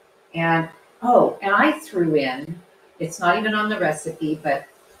 And I threw in, it's not even on the recipe, but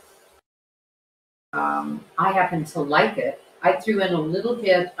I happen to like it. I threw in a little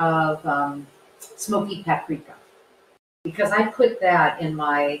bit of smoky paprika because I put that in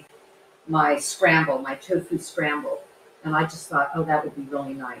my scramble, my tofu scramble. And I just thought, oh, that would be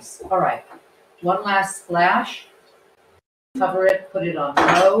really nice. All right, one last splash. Cover it, put it on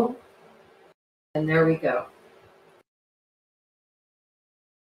low, and there we go.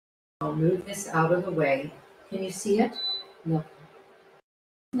 I'll move this out of the way. Can you see it? Look.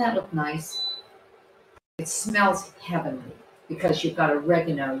 Doesn't that look nice? It smells heavenly because you've got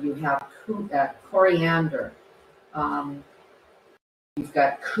oregano, you have coriander, you've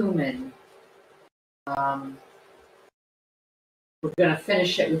got cumin. We're going to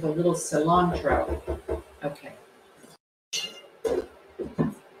finish it with a little cilantro. Okay.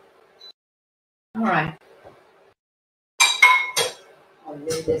 All right. I'll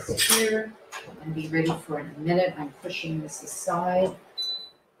lay this here and be ready for in a minute. I'm pushing this aside.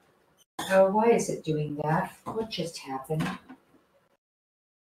 Oh, why is it doing that? What just happened?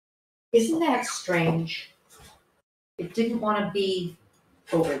 Isn't that strange? It didn't want to be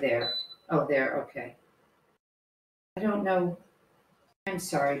over there. Oh, there, okay. I don't know. I'm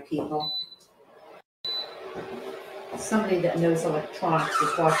sorry, people. Somebody that knows electronics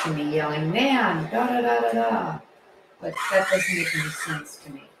is watching me yelling, man, da da da da da. But that doesn't make any sense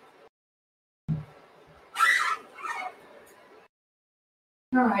to me.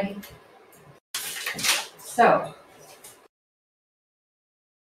 All righty. So,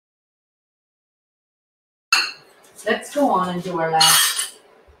 let's go on and do our last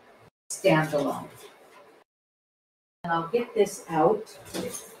standalone. And I'll get this out.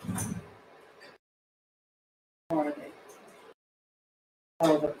 More of it.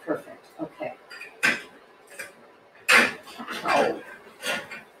 Oh, the perfect. Okay. Oh.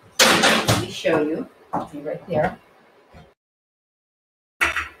 Let me show you. I'll be right there.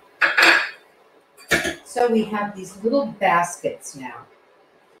 So we have these little baskets now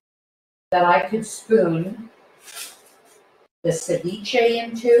that I could spoon the ceviche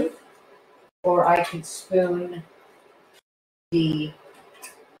into, or I could spoon the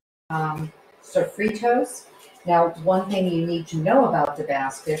sofritos. Now, one thing you need to know about the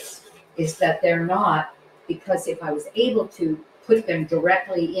baskets is that they're not, because if I was able to put them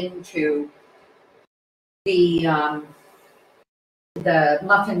directly into the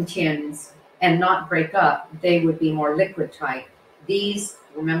muffin tins and not break up, they would be more liquid type. These,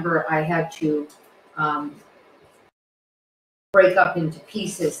 remember, I had to break up into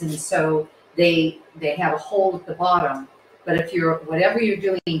pieces, and so they have a hole at the bottom. But if whatever you're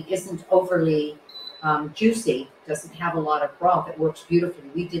doing isn't overly juicy, doesn't have a lot of broth, it works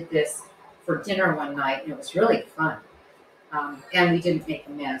beautifully. We did this for dinner one night, and it was really fun. And we didn't make a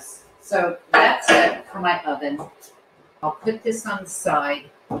mess. So that's it for my oven. I'll put this on the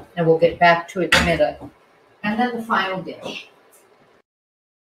side, and we'll get back to it in a minute. And then the final dish.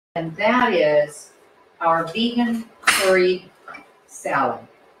 And that is our vegan curry salad,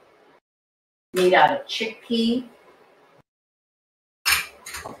 made out of chickpea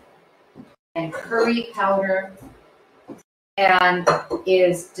and curry powder, and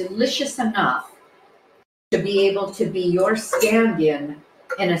is delicious enough to be able to be your stand-in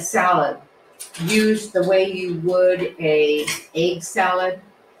in a salad. Use the way you would a egg salad.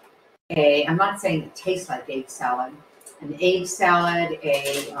 I'm not saying it tastes like egg salad. An egg salad,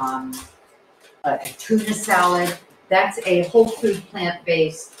 a tuna salad. That's a whole food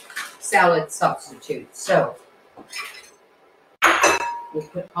plant-based salad substitute. So we'll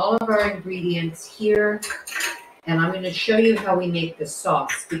put all of our ingredients here, and I'm going to show you how we make the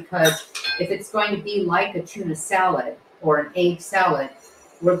sauce, because if it's going to be like a tuna salad or an egg salad,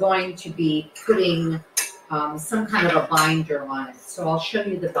 we're going to be putting some kind of a binder on it. So I'll show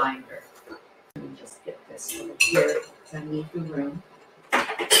you the binder. Let me just get this over here because I need the room.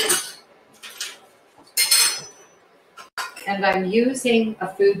 And I'm using a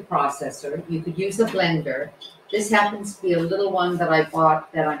food processor. You could use a blender. This happens to be a little one that I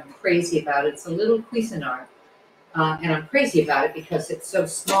bought that I'm crazy about. It's a little Cuisinart. And I'm crazy about it because it's so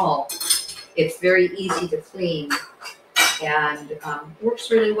small. It's very easy to clean and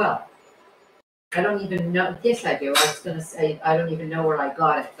works really well. I don't even know. Yes, I do. I was going to say I don't even know where I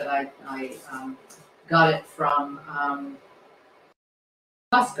got it, but I got it from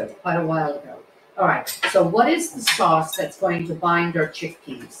Costco quite a while ago. All right. So what is the sauce that's going to bind our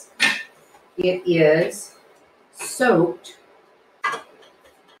chickpeas? It is soaked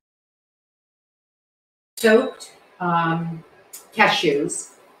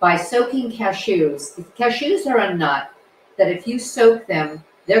cashews. By soaking cashews, if cashews are a nut that if you soak them,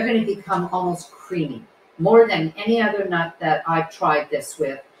 they're going to become almost creamy, more than any other nut that I've tried this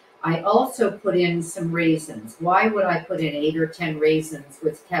with. I also put in some raisins. Why would I put in 8 or 10 raisins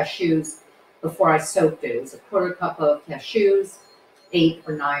with cashews before I soaked it? It was a quarter cup of cashews, 8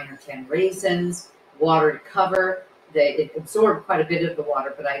 or 9 or 10 raisins, water to cover. It absorbed quite a bit of the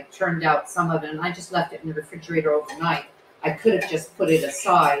water, but I turned out some of it, and I just left it in the refrigerator overnight. I could have just put it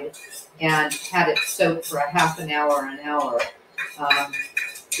aside and had it soaked for a half an hour, an hour.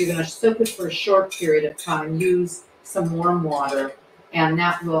 If you're going to soak it for a short period of time, use some warm water, and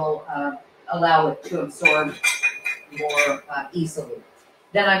that will allow it to absorb more easily.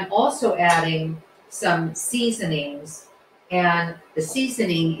 Then I'm also adding some seasonings, and the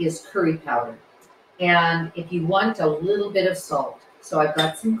seasoning is curry powder. And if you want a little bit of salt, so I've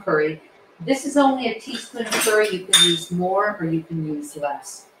got some curry. This is only a teaspoon of curry. You can use more or you can use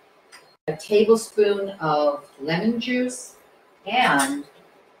less. A tablespoon of lemon juice and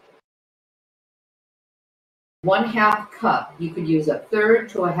 1/2 cup. You could use 1/3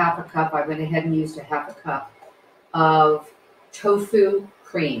 to 1/2 cup. I went ahead and used 1/2 cup of tofu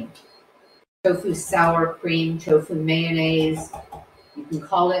cream. Tofu sour cream, tofu mayonnaise. You can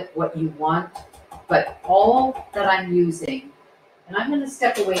call it what you want, but all that I'm using, and I'm going to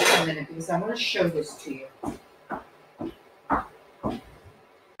step away for a minute because I want to show this to you.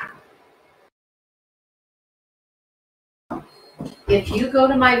 If you go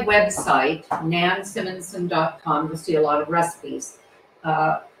to my website, nansimonson.com, you'll see a lot of recipes.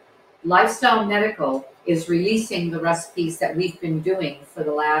 Lifestyle Medical is releasing the recipes that we've been doing for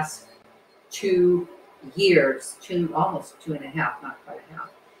the last 2 years, almost 2.5, not quite a half.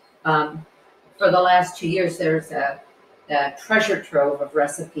 For the last 2 years, there's a treasure trove of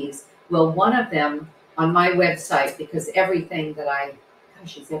recipes. Well, one of them on my website, because everything that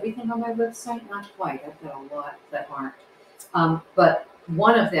is everything on my website? Not quite. I've got a lot that aren't. But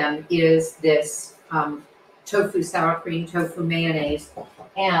one of them is this tofu sour cream, tofu mayonnaise,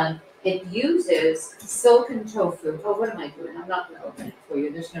 and it uses silken tofu. Oh, what am I doing? I'm not going to open it for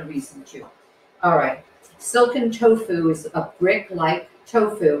you. There's no reason to. All right. Silken tofu is a brick-like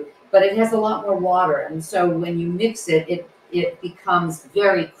tofu, but it has a lot more water, and so when you mix it, it becomes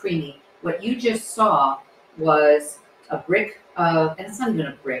very creamy. What you just saw was a brick of, and it's not even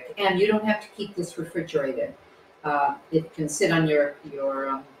a brick, and you don't have to keep this refrigerated. It can sit on your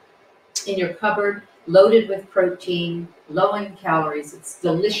in your cupboard, loaded with protein, low in calories. It's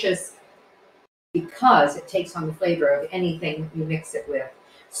delicious because it takes on the flavor of anything you mix it with.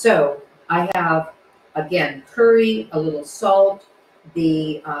 So I have, again, curry, a little salt,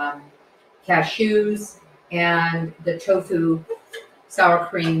 the cashews, and the tofu sour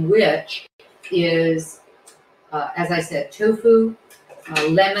cream, which is, as I said, tofu,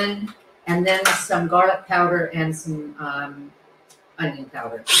 lemon, and then some garlic powder and some onion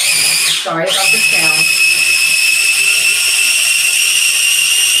powder. Sorry about the sound.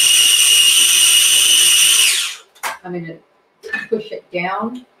 I'm going to push it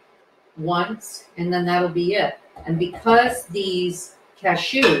down once, and then that'll be it. And because these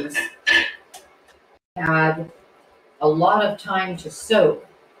cashews had a lot of time to soak,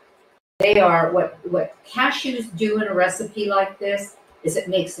 they are, what cashews do in a recipe like this is it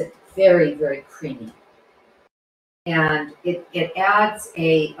makes it very, very creamy. and it adds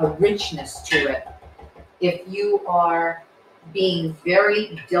a richness to it. If you are being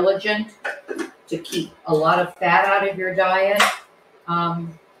very diligent to keep a lot of fat out of your diet,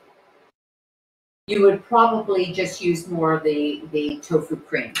 you would probably just use more of the tofu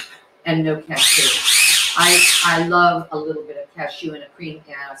cream and no cashew. I love a little bit of cashew in a cream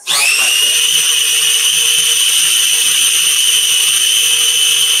and a sauce like this.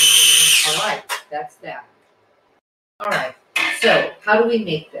 All right, that's that. All right, so how do we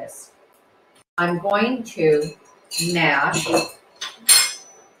make this? I'm going to mash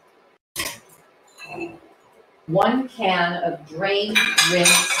 1 can of drained,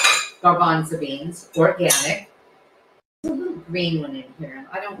 rinsed garbanzo beans, organic. There's a little green one in here, and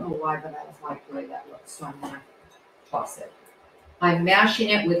I don't know why, but I like the way that looks, so I'm going to toss it. I'm mashing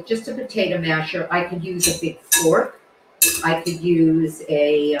it with just a potato masher. I could use a big fork. I could use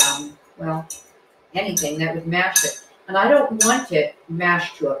a, well, anything that would mash it. And I don't want it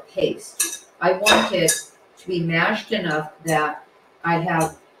mashed to a paste. I want it to be mashed enough that I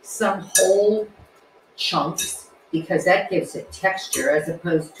have some whole chunks, because that gives it texture as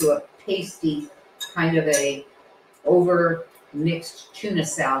opposed to a pasty kind of a over mixed tuna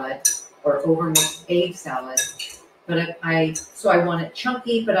salad or over mixed egg salad. But so I want it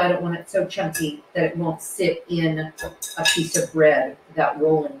chunky, but I don't want it so chunky that it won't sit in a piece of bread without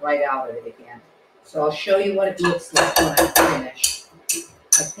rolling right out of it again. So I'll show you what it looks like when I'm finished.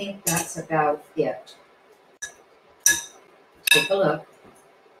 I think that's about it. Take a look.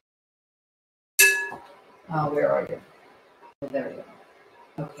 Oh, where are you? Oh, there you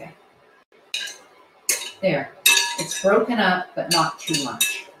go. Okay. There. It's broken up, but not too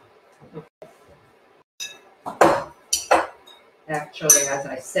much. Actually, as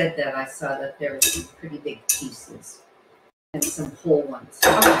I said that, I saw that there were some pretty big pieces and some whole ones.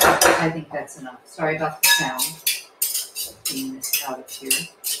 Okay, I think that's enough. Sorry about the sound. Getting this out of here.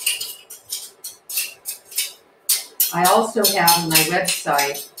 I also have on my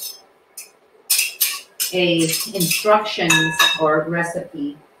website a instructions or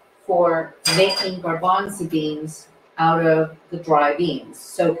recipe for making garbanzo beans out of the dry beans,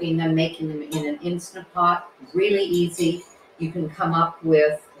 soaking them, making them in an Instant Pot, really easy. You can come up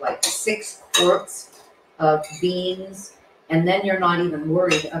with like 6 quarts of beans, and then you're not even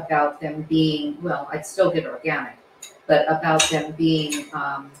worried about them being, well, I'd still get organic, but about them being,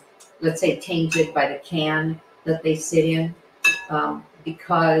 let's say, tainted by the can that they sit in.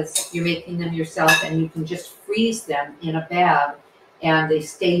 Because you're making them yourself, and you can just freeze them in a bag and they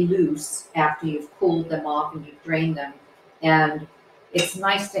stay loose after you've cooled them off and you've drained them. And it's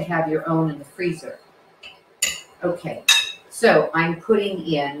nice to have your own in the freezer. Okay, so I'm putting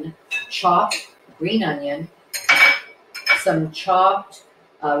in chopped green onion, some chopped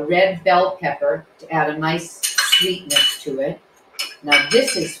red bell pepper to add a nice sweetness to it. Now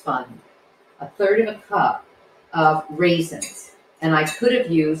this is fun. 1/3 of a cup of raisins. And I could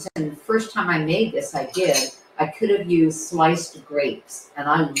have used, and the first time I made this, I could have used sliced grapes, and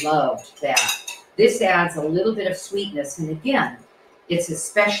I loved that. This adds a little bit of sweetness, and again, it's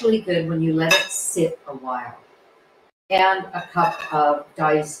especially good when you let it sit a while. And a cup of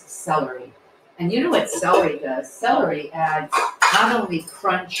diced celery. And you know what celery does? Celery adds not only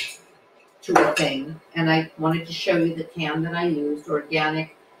crunch to a thing, and I wanted to show you the can that I used,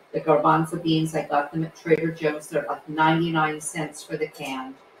 organic. The garbanzo beans, I got them at Trader Joe's. They're like 99 cents for the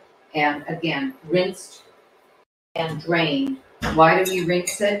can. And again, rinsed and drained. Why do we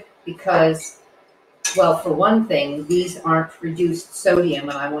rinse it? Because, well, for one thing, these aren't reduced sodium,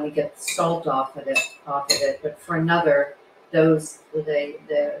 and I want to get the salt off of it. But for another, those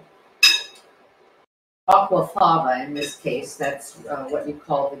the aquafaba in this case, that's what you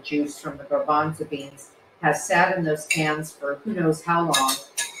call the juice from the garbanzo beans, has sat in those cans for who knows how long.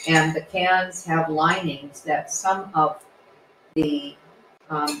 And the cans have linings that some of the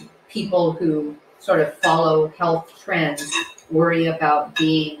people who sort of follow health trends worry about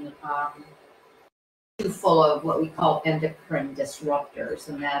being too full of what we call endocrine disruptors,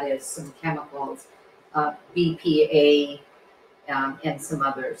 and that is some chemicals, BPA, and some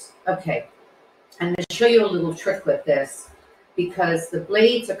others. Okay, I'm going to show you a little trick with this because the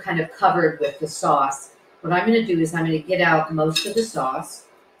blades are kind of covered with the sauce. What I'm going to do is I'm going to get out most of the sauce.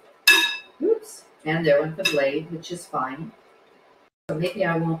 Oops, and there went the blade, which is fine. So maybe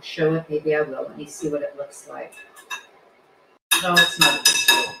I won't show it, maybe I will. Let me see what it looks like. No, it's not a big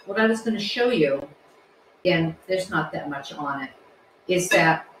deal. What I was going to show you, and there's not that much on it, is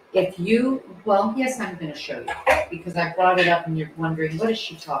that if you, well, yes, I'm going to show you, because I brought it up and you're wondering, what is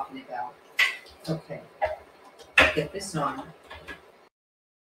she talking about? Okay, get this on.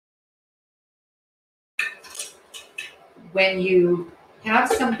 when you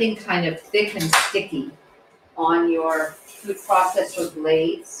have something kind of thick and sticky on your food processor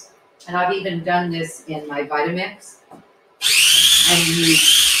blades, and I've even done this in my Vitamix, and you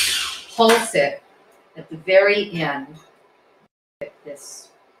pulse it at the very end, this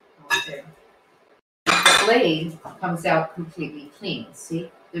out there. The blade comes out completely clean.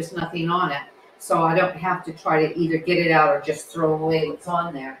 See, there's nothing on it. So I don't have to try to either get it out or just throw away what's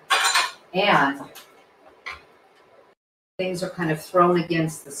on there. And things are kind of thrown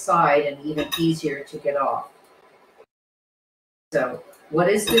against the side and even easier to get off. So what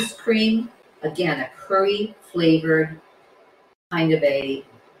is this cream? Again, a curry flavored, kind of a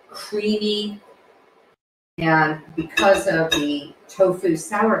creamy, and because of the tofu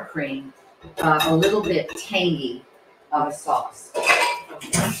sour cream, a little bit tangy of a sauce.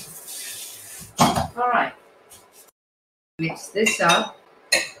 All right, mix this up.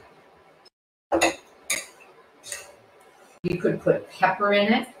 You could put pepper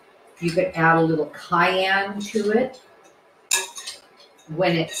in it. You could add a little cayenne to it.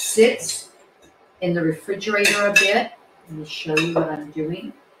 When it sits in the refrigerator a bit, let me show you what I'm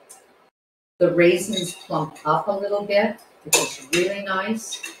doing. The raisins plump up a little bit, which is really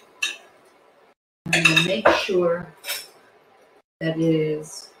nice. I'm going to make sure that it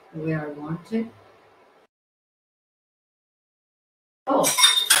is where I want it. Oh,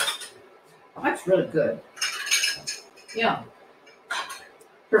 that's really good. Yeah,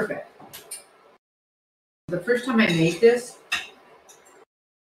 perfect. The first time I made this,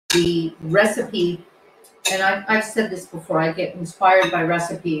 the recipe, and I've said this before, I get inspired by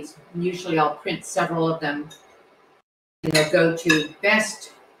recipes. Usually I'll print several of them, go to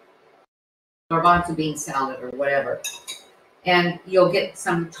best garbanzo bean salad or whatever. And you'll get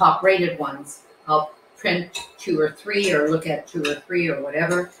some top rated ones. I'll print 2 or 3 or look at 2 or 3 or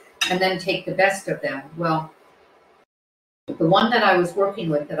whatever, and then take the best of them. Well, the one that I was working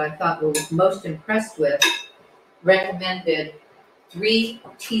with that I thought I was most impressed with recommended 3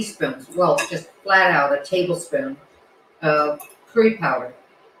 teaspoons, well, just flat out a tablespoon of curry powder.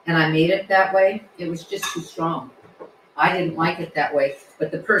 And I made it that way. It was just too strong. I didn't like it that way,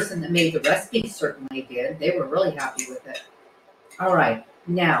 but the person that made the recipe certainly did. They were really happy with it. All right,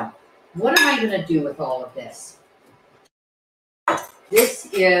 now, what am I going to do with all of this? This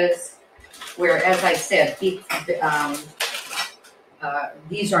is where, as I said,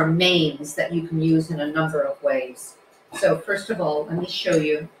 these are mains that you can use in a number of ways. So first of all, let me show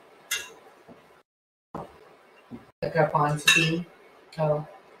you the garbanzo bean. Oh,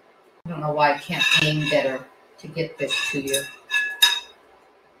 I don't know why I can't aim better to get this to you.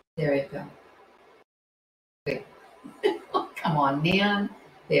 There you go. Wait. Come on, man.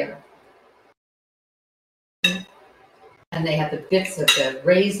 There. And they have the bits of the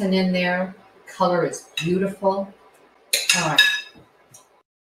raisin in there. Color is beautiful. All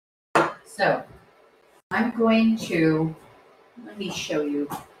right. So I'm going to, let me show you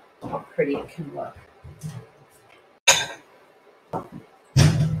how pretty it can look.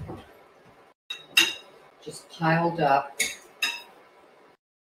 Just piled up.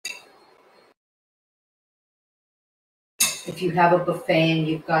 If you have a buffet and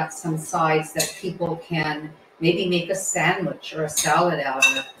you've got some sides that people can maybe make a sandwich or a salad out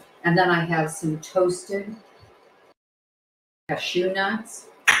of. And then I have some toasted cashew nuts.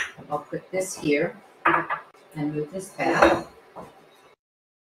 I'll put this here and move this back.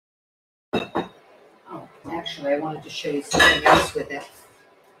 Oh, actually, I wanted to show you something else with it.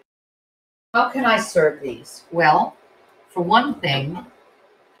 How can I serve these? Well, for one thing,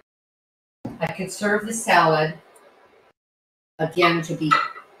 I could serve the salad, again, to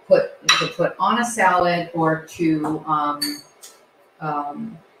put on a salad or to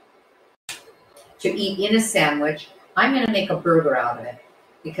eat in a sandwich. I'm going to make a burger out of it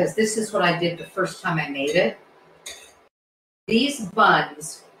because this is what I did the first time I made it. These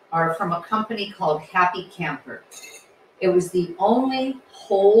buns are from a company called Happy Camper. It was the only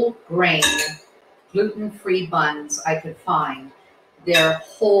whole grain, gluten-free buns I could find. They're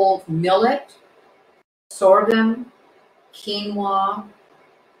whole millet, sorghum, quinoa,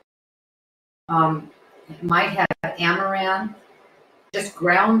 it might have amaranth, just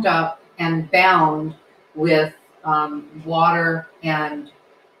ground up and bound with water and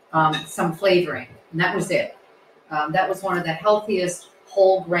some flavoring. And that was it. That was one of the healthiest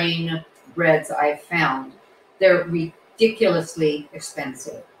whole grain breads I've found. They're ridiculously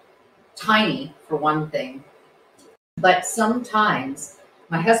expensive. Tiny, for one thing. But sometimes,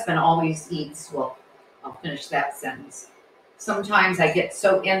 my husband always eats, well, I'll finish that sentence. Sometimes I get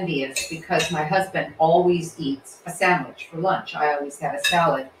so envious because my husband always eats a sandwich for lunch. I always have a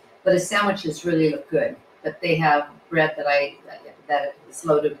salad, but his sandwiches really look good. but they have bread that is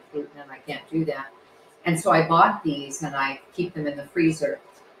loaded with gluten, and I can't do that. And so I bought these, and I keep them in the freezer.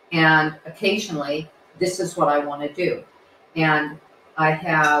 And occasionally, this is what I want to do. And I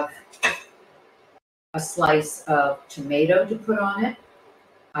have a slice of tomato to put on it.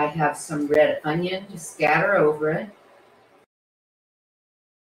 I have some red onion to scatter over it.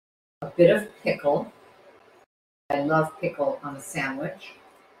 A bit of pickle. I love pickle on a sandwich.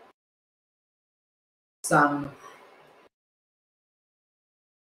 Some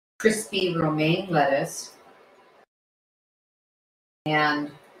crispy romaine lettuce.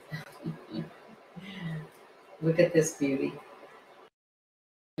 And look at this beauty.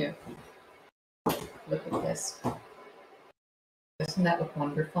 Here. Look at this. Doesn't that look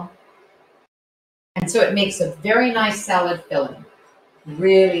wonderful? And so it makes a very nice salad filling.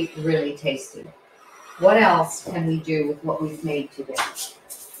 Really, really tasty. What else can we do with what we've made today?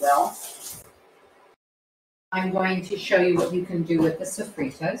 Well, I'm going to show you what you can do with the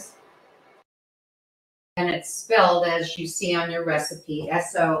sofritas. And it's spelled as you see on your recipe,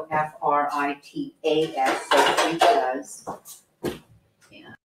 S-O-F-R-I-T-A-S, sofritas.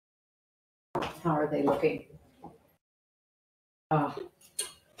 Yeah. How are they looking? Oh,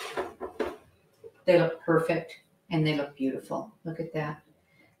 they look perfect and they look beautiful. Look at that.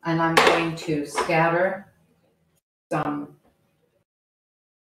 And I'm going to scatter some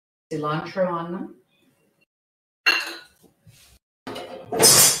cilantro on them.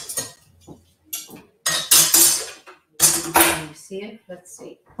 Can you see it? Let's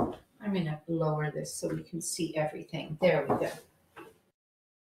see. I'm going to lower this so we can see everything. There we go.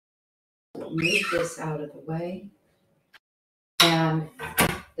 Move this out of the way. And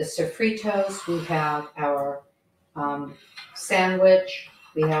the sofritos, we have our sandwich.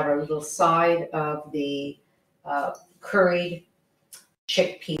 We have our little side of the curried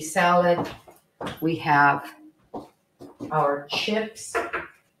chickpea salad. We have our chips.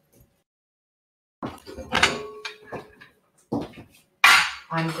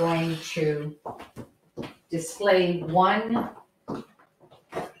 I'm going to display one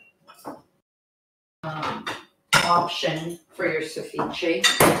option for your ceviche,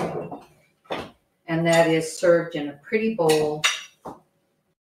 and that is served in a pretty bowl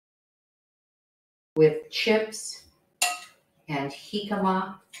with chips and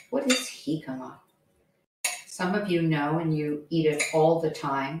jicama. What is jicama? Some of you know, and you eat it all the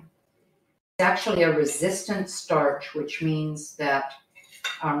time. It's actually a resistant starch, which means that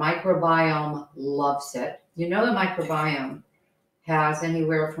our microbiome loves it. You know, the microbiome has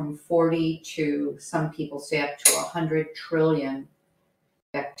anywhere from 40 to, some people say, up to 100 trillion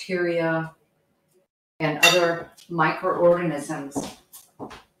bacteria and other microorganisms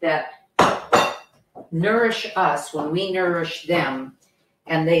that nourish us when we nourish them,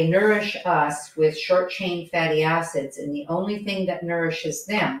 and they nourish us with short-chain fatty acids, and the only thing that nourishes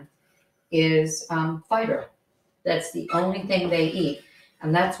them is fiber. That's the only thing they eat,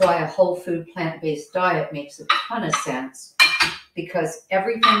 and that's why a whole food plant-based diet makes a ton of sense, because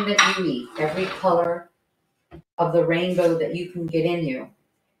everything that you eat, every color of the rainbow that you can get in you,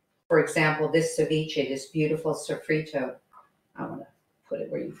 for example, this ceviche, this beautiful sofrito, I want to put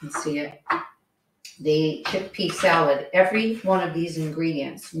it where you can see it. The chickpea salad, every one of these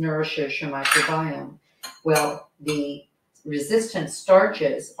ingredients nourishes your microbiome. Well, the resistant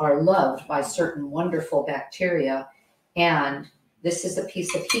starches are loved by certain wonderful bacteria, and this is a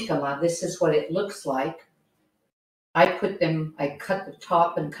piece of jicama. This is what it looks like. I cut the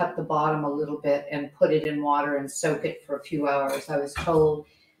top and cut the bottom a little bit and put it in water and soak it for a few hours. I was told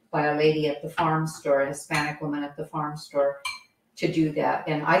by a lady at the farm store, a Hispanic woman at the farm store, to do that.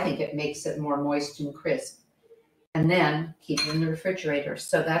 And I think it makes it more moist and crisp. And then keep it in the refrigerator.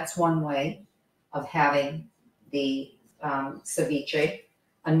 So that's one way of having the ceviche.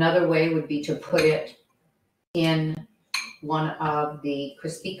 Another way would be to put it in one of the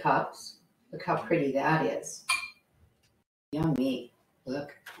crispy cups. Look how pretty that is. Yummy.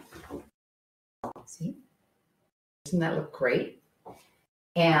 Look. See? Doesn't that look great?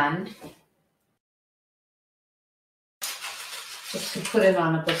 And just to put it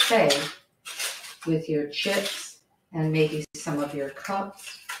on a buffet with your chips and maybe some of your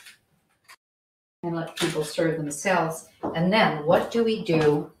cups, and let people serve themselves. And then what do we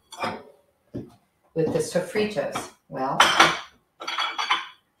do with the sofritos? Well,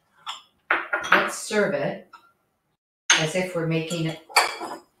 let's serve it as if we're making it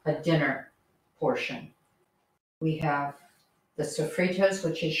a dinner portion. We have the sofritos,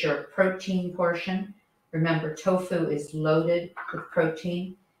 which is your protein portion. Remember, tofu is loaded with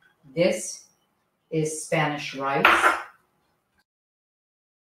protein. This is Spanish rice.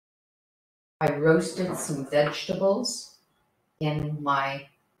 I roasted some vegetables in my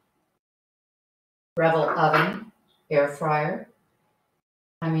Breville oven, air fryer.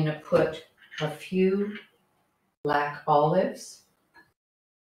 I'm going to put a few black olives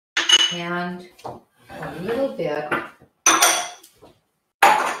and a little bit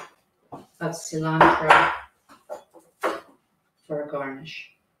of cilantro for a garnish.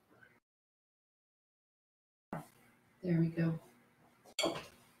 There we go.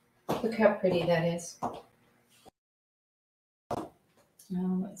 Look how pretty that is.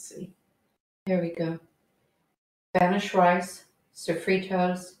 Now let's see. There we go. Spanish rice,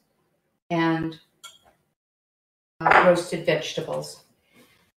 sofritos, and roasted vegetables.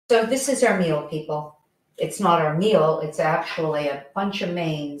 So this is our meal, people. It's not our meal, it's actually a bunch of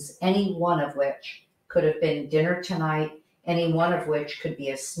mains, any one of which could have been dinner tonight, any one of which could be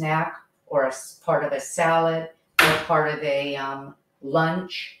a snack or a part of a salad or part of a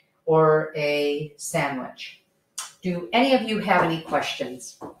lunch or a sandwich. Do any of you have any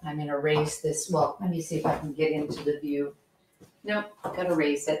questions? I'm going to raise this. Well, let me see if I can get into the view. Nope, got to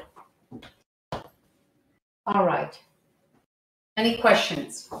raise it. All right. Any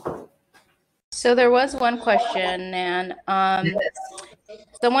questions? So there was one question, and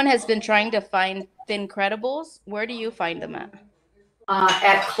someone has been trying to find Thin-Credibles. Where do you find them at?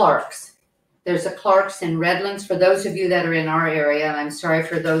 At Clark's. There's a Clark's in Redlands for those of you that are in our area, and I'm sorry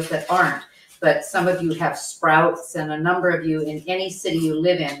for those that aren't, but some of you have Sprouts, and a number of you in any city you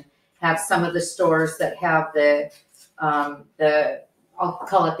live in have some of the stores that have the I'll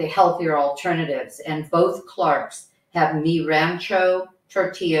call it the healthier alternatives, and both Clark's have Mi Rancho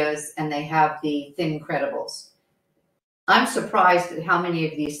tortillas, and they have the Thin-Credibles. I'm surprised at how many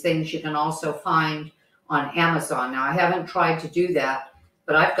of these things you can also find on Amazon. Now, I haven't tried to do that,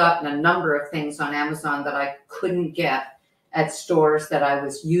 but I've gotten a number of things on Amazon that I couldn't get at stores that I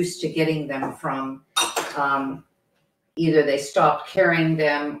was used to getting them from. Either they stopped carrying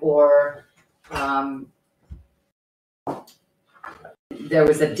them or there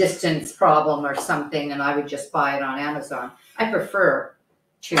was a distance problem or something, and I would just buy it on Amazon. I prefer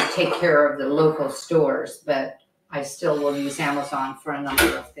to take care of the local stores, but I still will use Amazon for a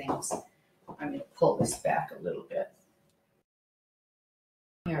number of things. I'm going to pull this back a little bit.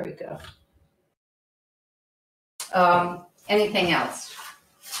 There we go. Anything else?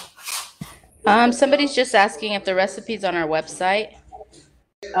 Somebody's just asking if the recipe's on our website.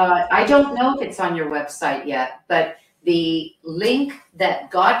 I don't know if it's on your website yet, but the link that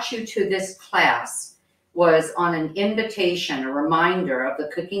got you to this class was on an invitation, a reminder of the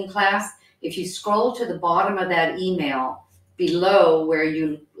cooking class. If you scroll to the bottom of that email, below where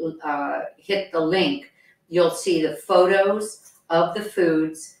you hit the link, you'll see the photos of the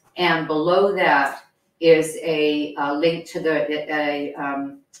foods, and below that is a link to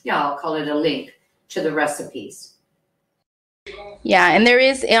I'll call it a link to the recipes. Yeah, and there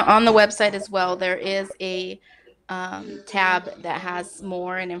is on the website as well, there is a tab that has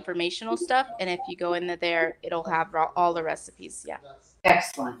more and informational stuff, and if you go in there, it'll have all the recipes. Yeah.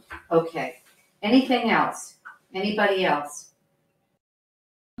 Excellent. Okay. Anything else? Anybody else?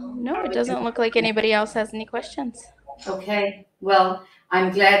 No, it doesn't look like anybody else has any questions. Okay. Well,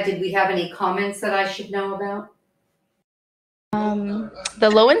 I'm glad. Did we have any comments that I should know about? The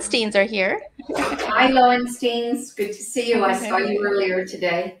Lowensteins are here. Hi, Lowensteins. Good to see you. I saw you earlier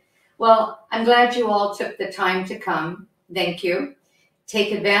today. Well, I'm glad you all took the time to come. Thank you.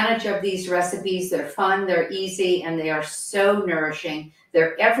 Take advantage of these recipes. They're fun, they're easy, and they are so nourishing.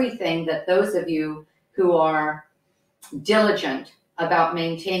 They're everything that those of you who are diligent about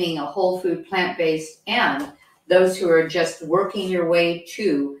maintaining a whole food plant-based, and those who are just working your way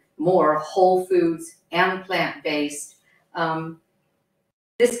to more whole foods and plant-based,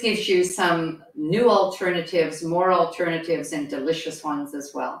 this gives you some new alternatives, more alternatives, and delicious ones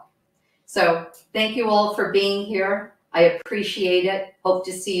as well. So thank you all for being here. I appreciate it. Hope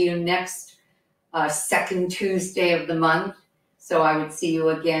to see you next second Tuesday of the month. So I would see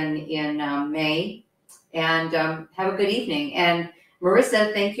you again in May. And have a good evening. And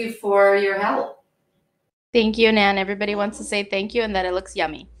Marissa, thank you for your help. Thank you, Nan. Everybody wants to say thank you and that it looks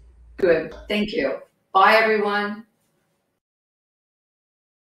yummy. Good. Thank you. Bye, everyone.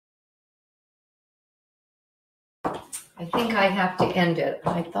 I think I have to end it.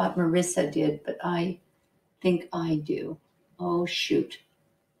 I thought Marissa did, but I think I do. Oh, shoot.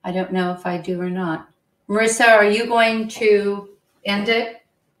 I don't know if I do or not. Marissa, are you going to end it?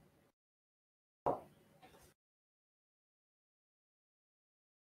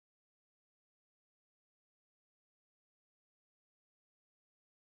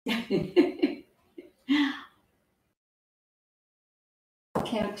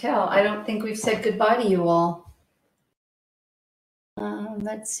 can't tell. I don't think we've said goodbye to you all.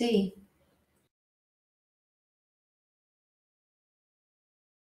 Let's see.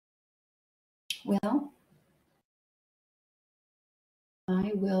 Well,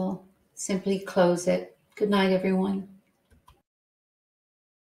 I will simply close it. Good night, everyone.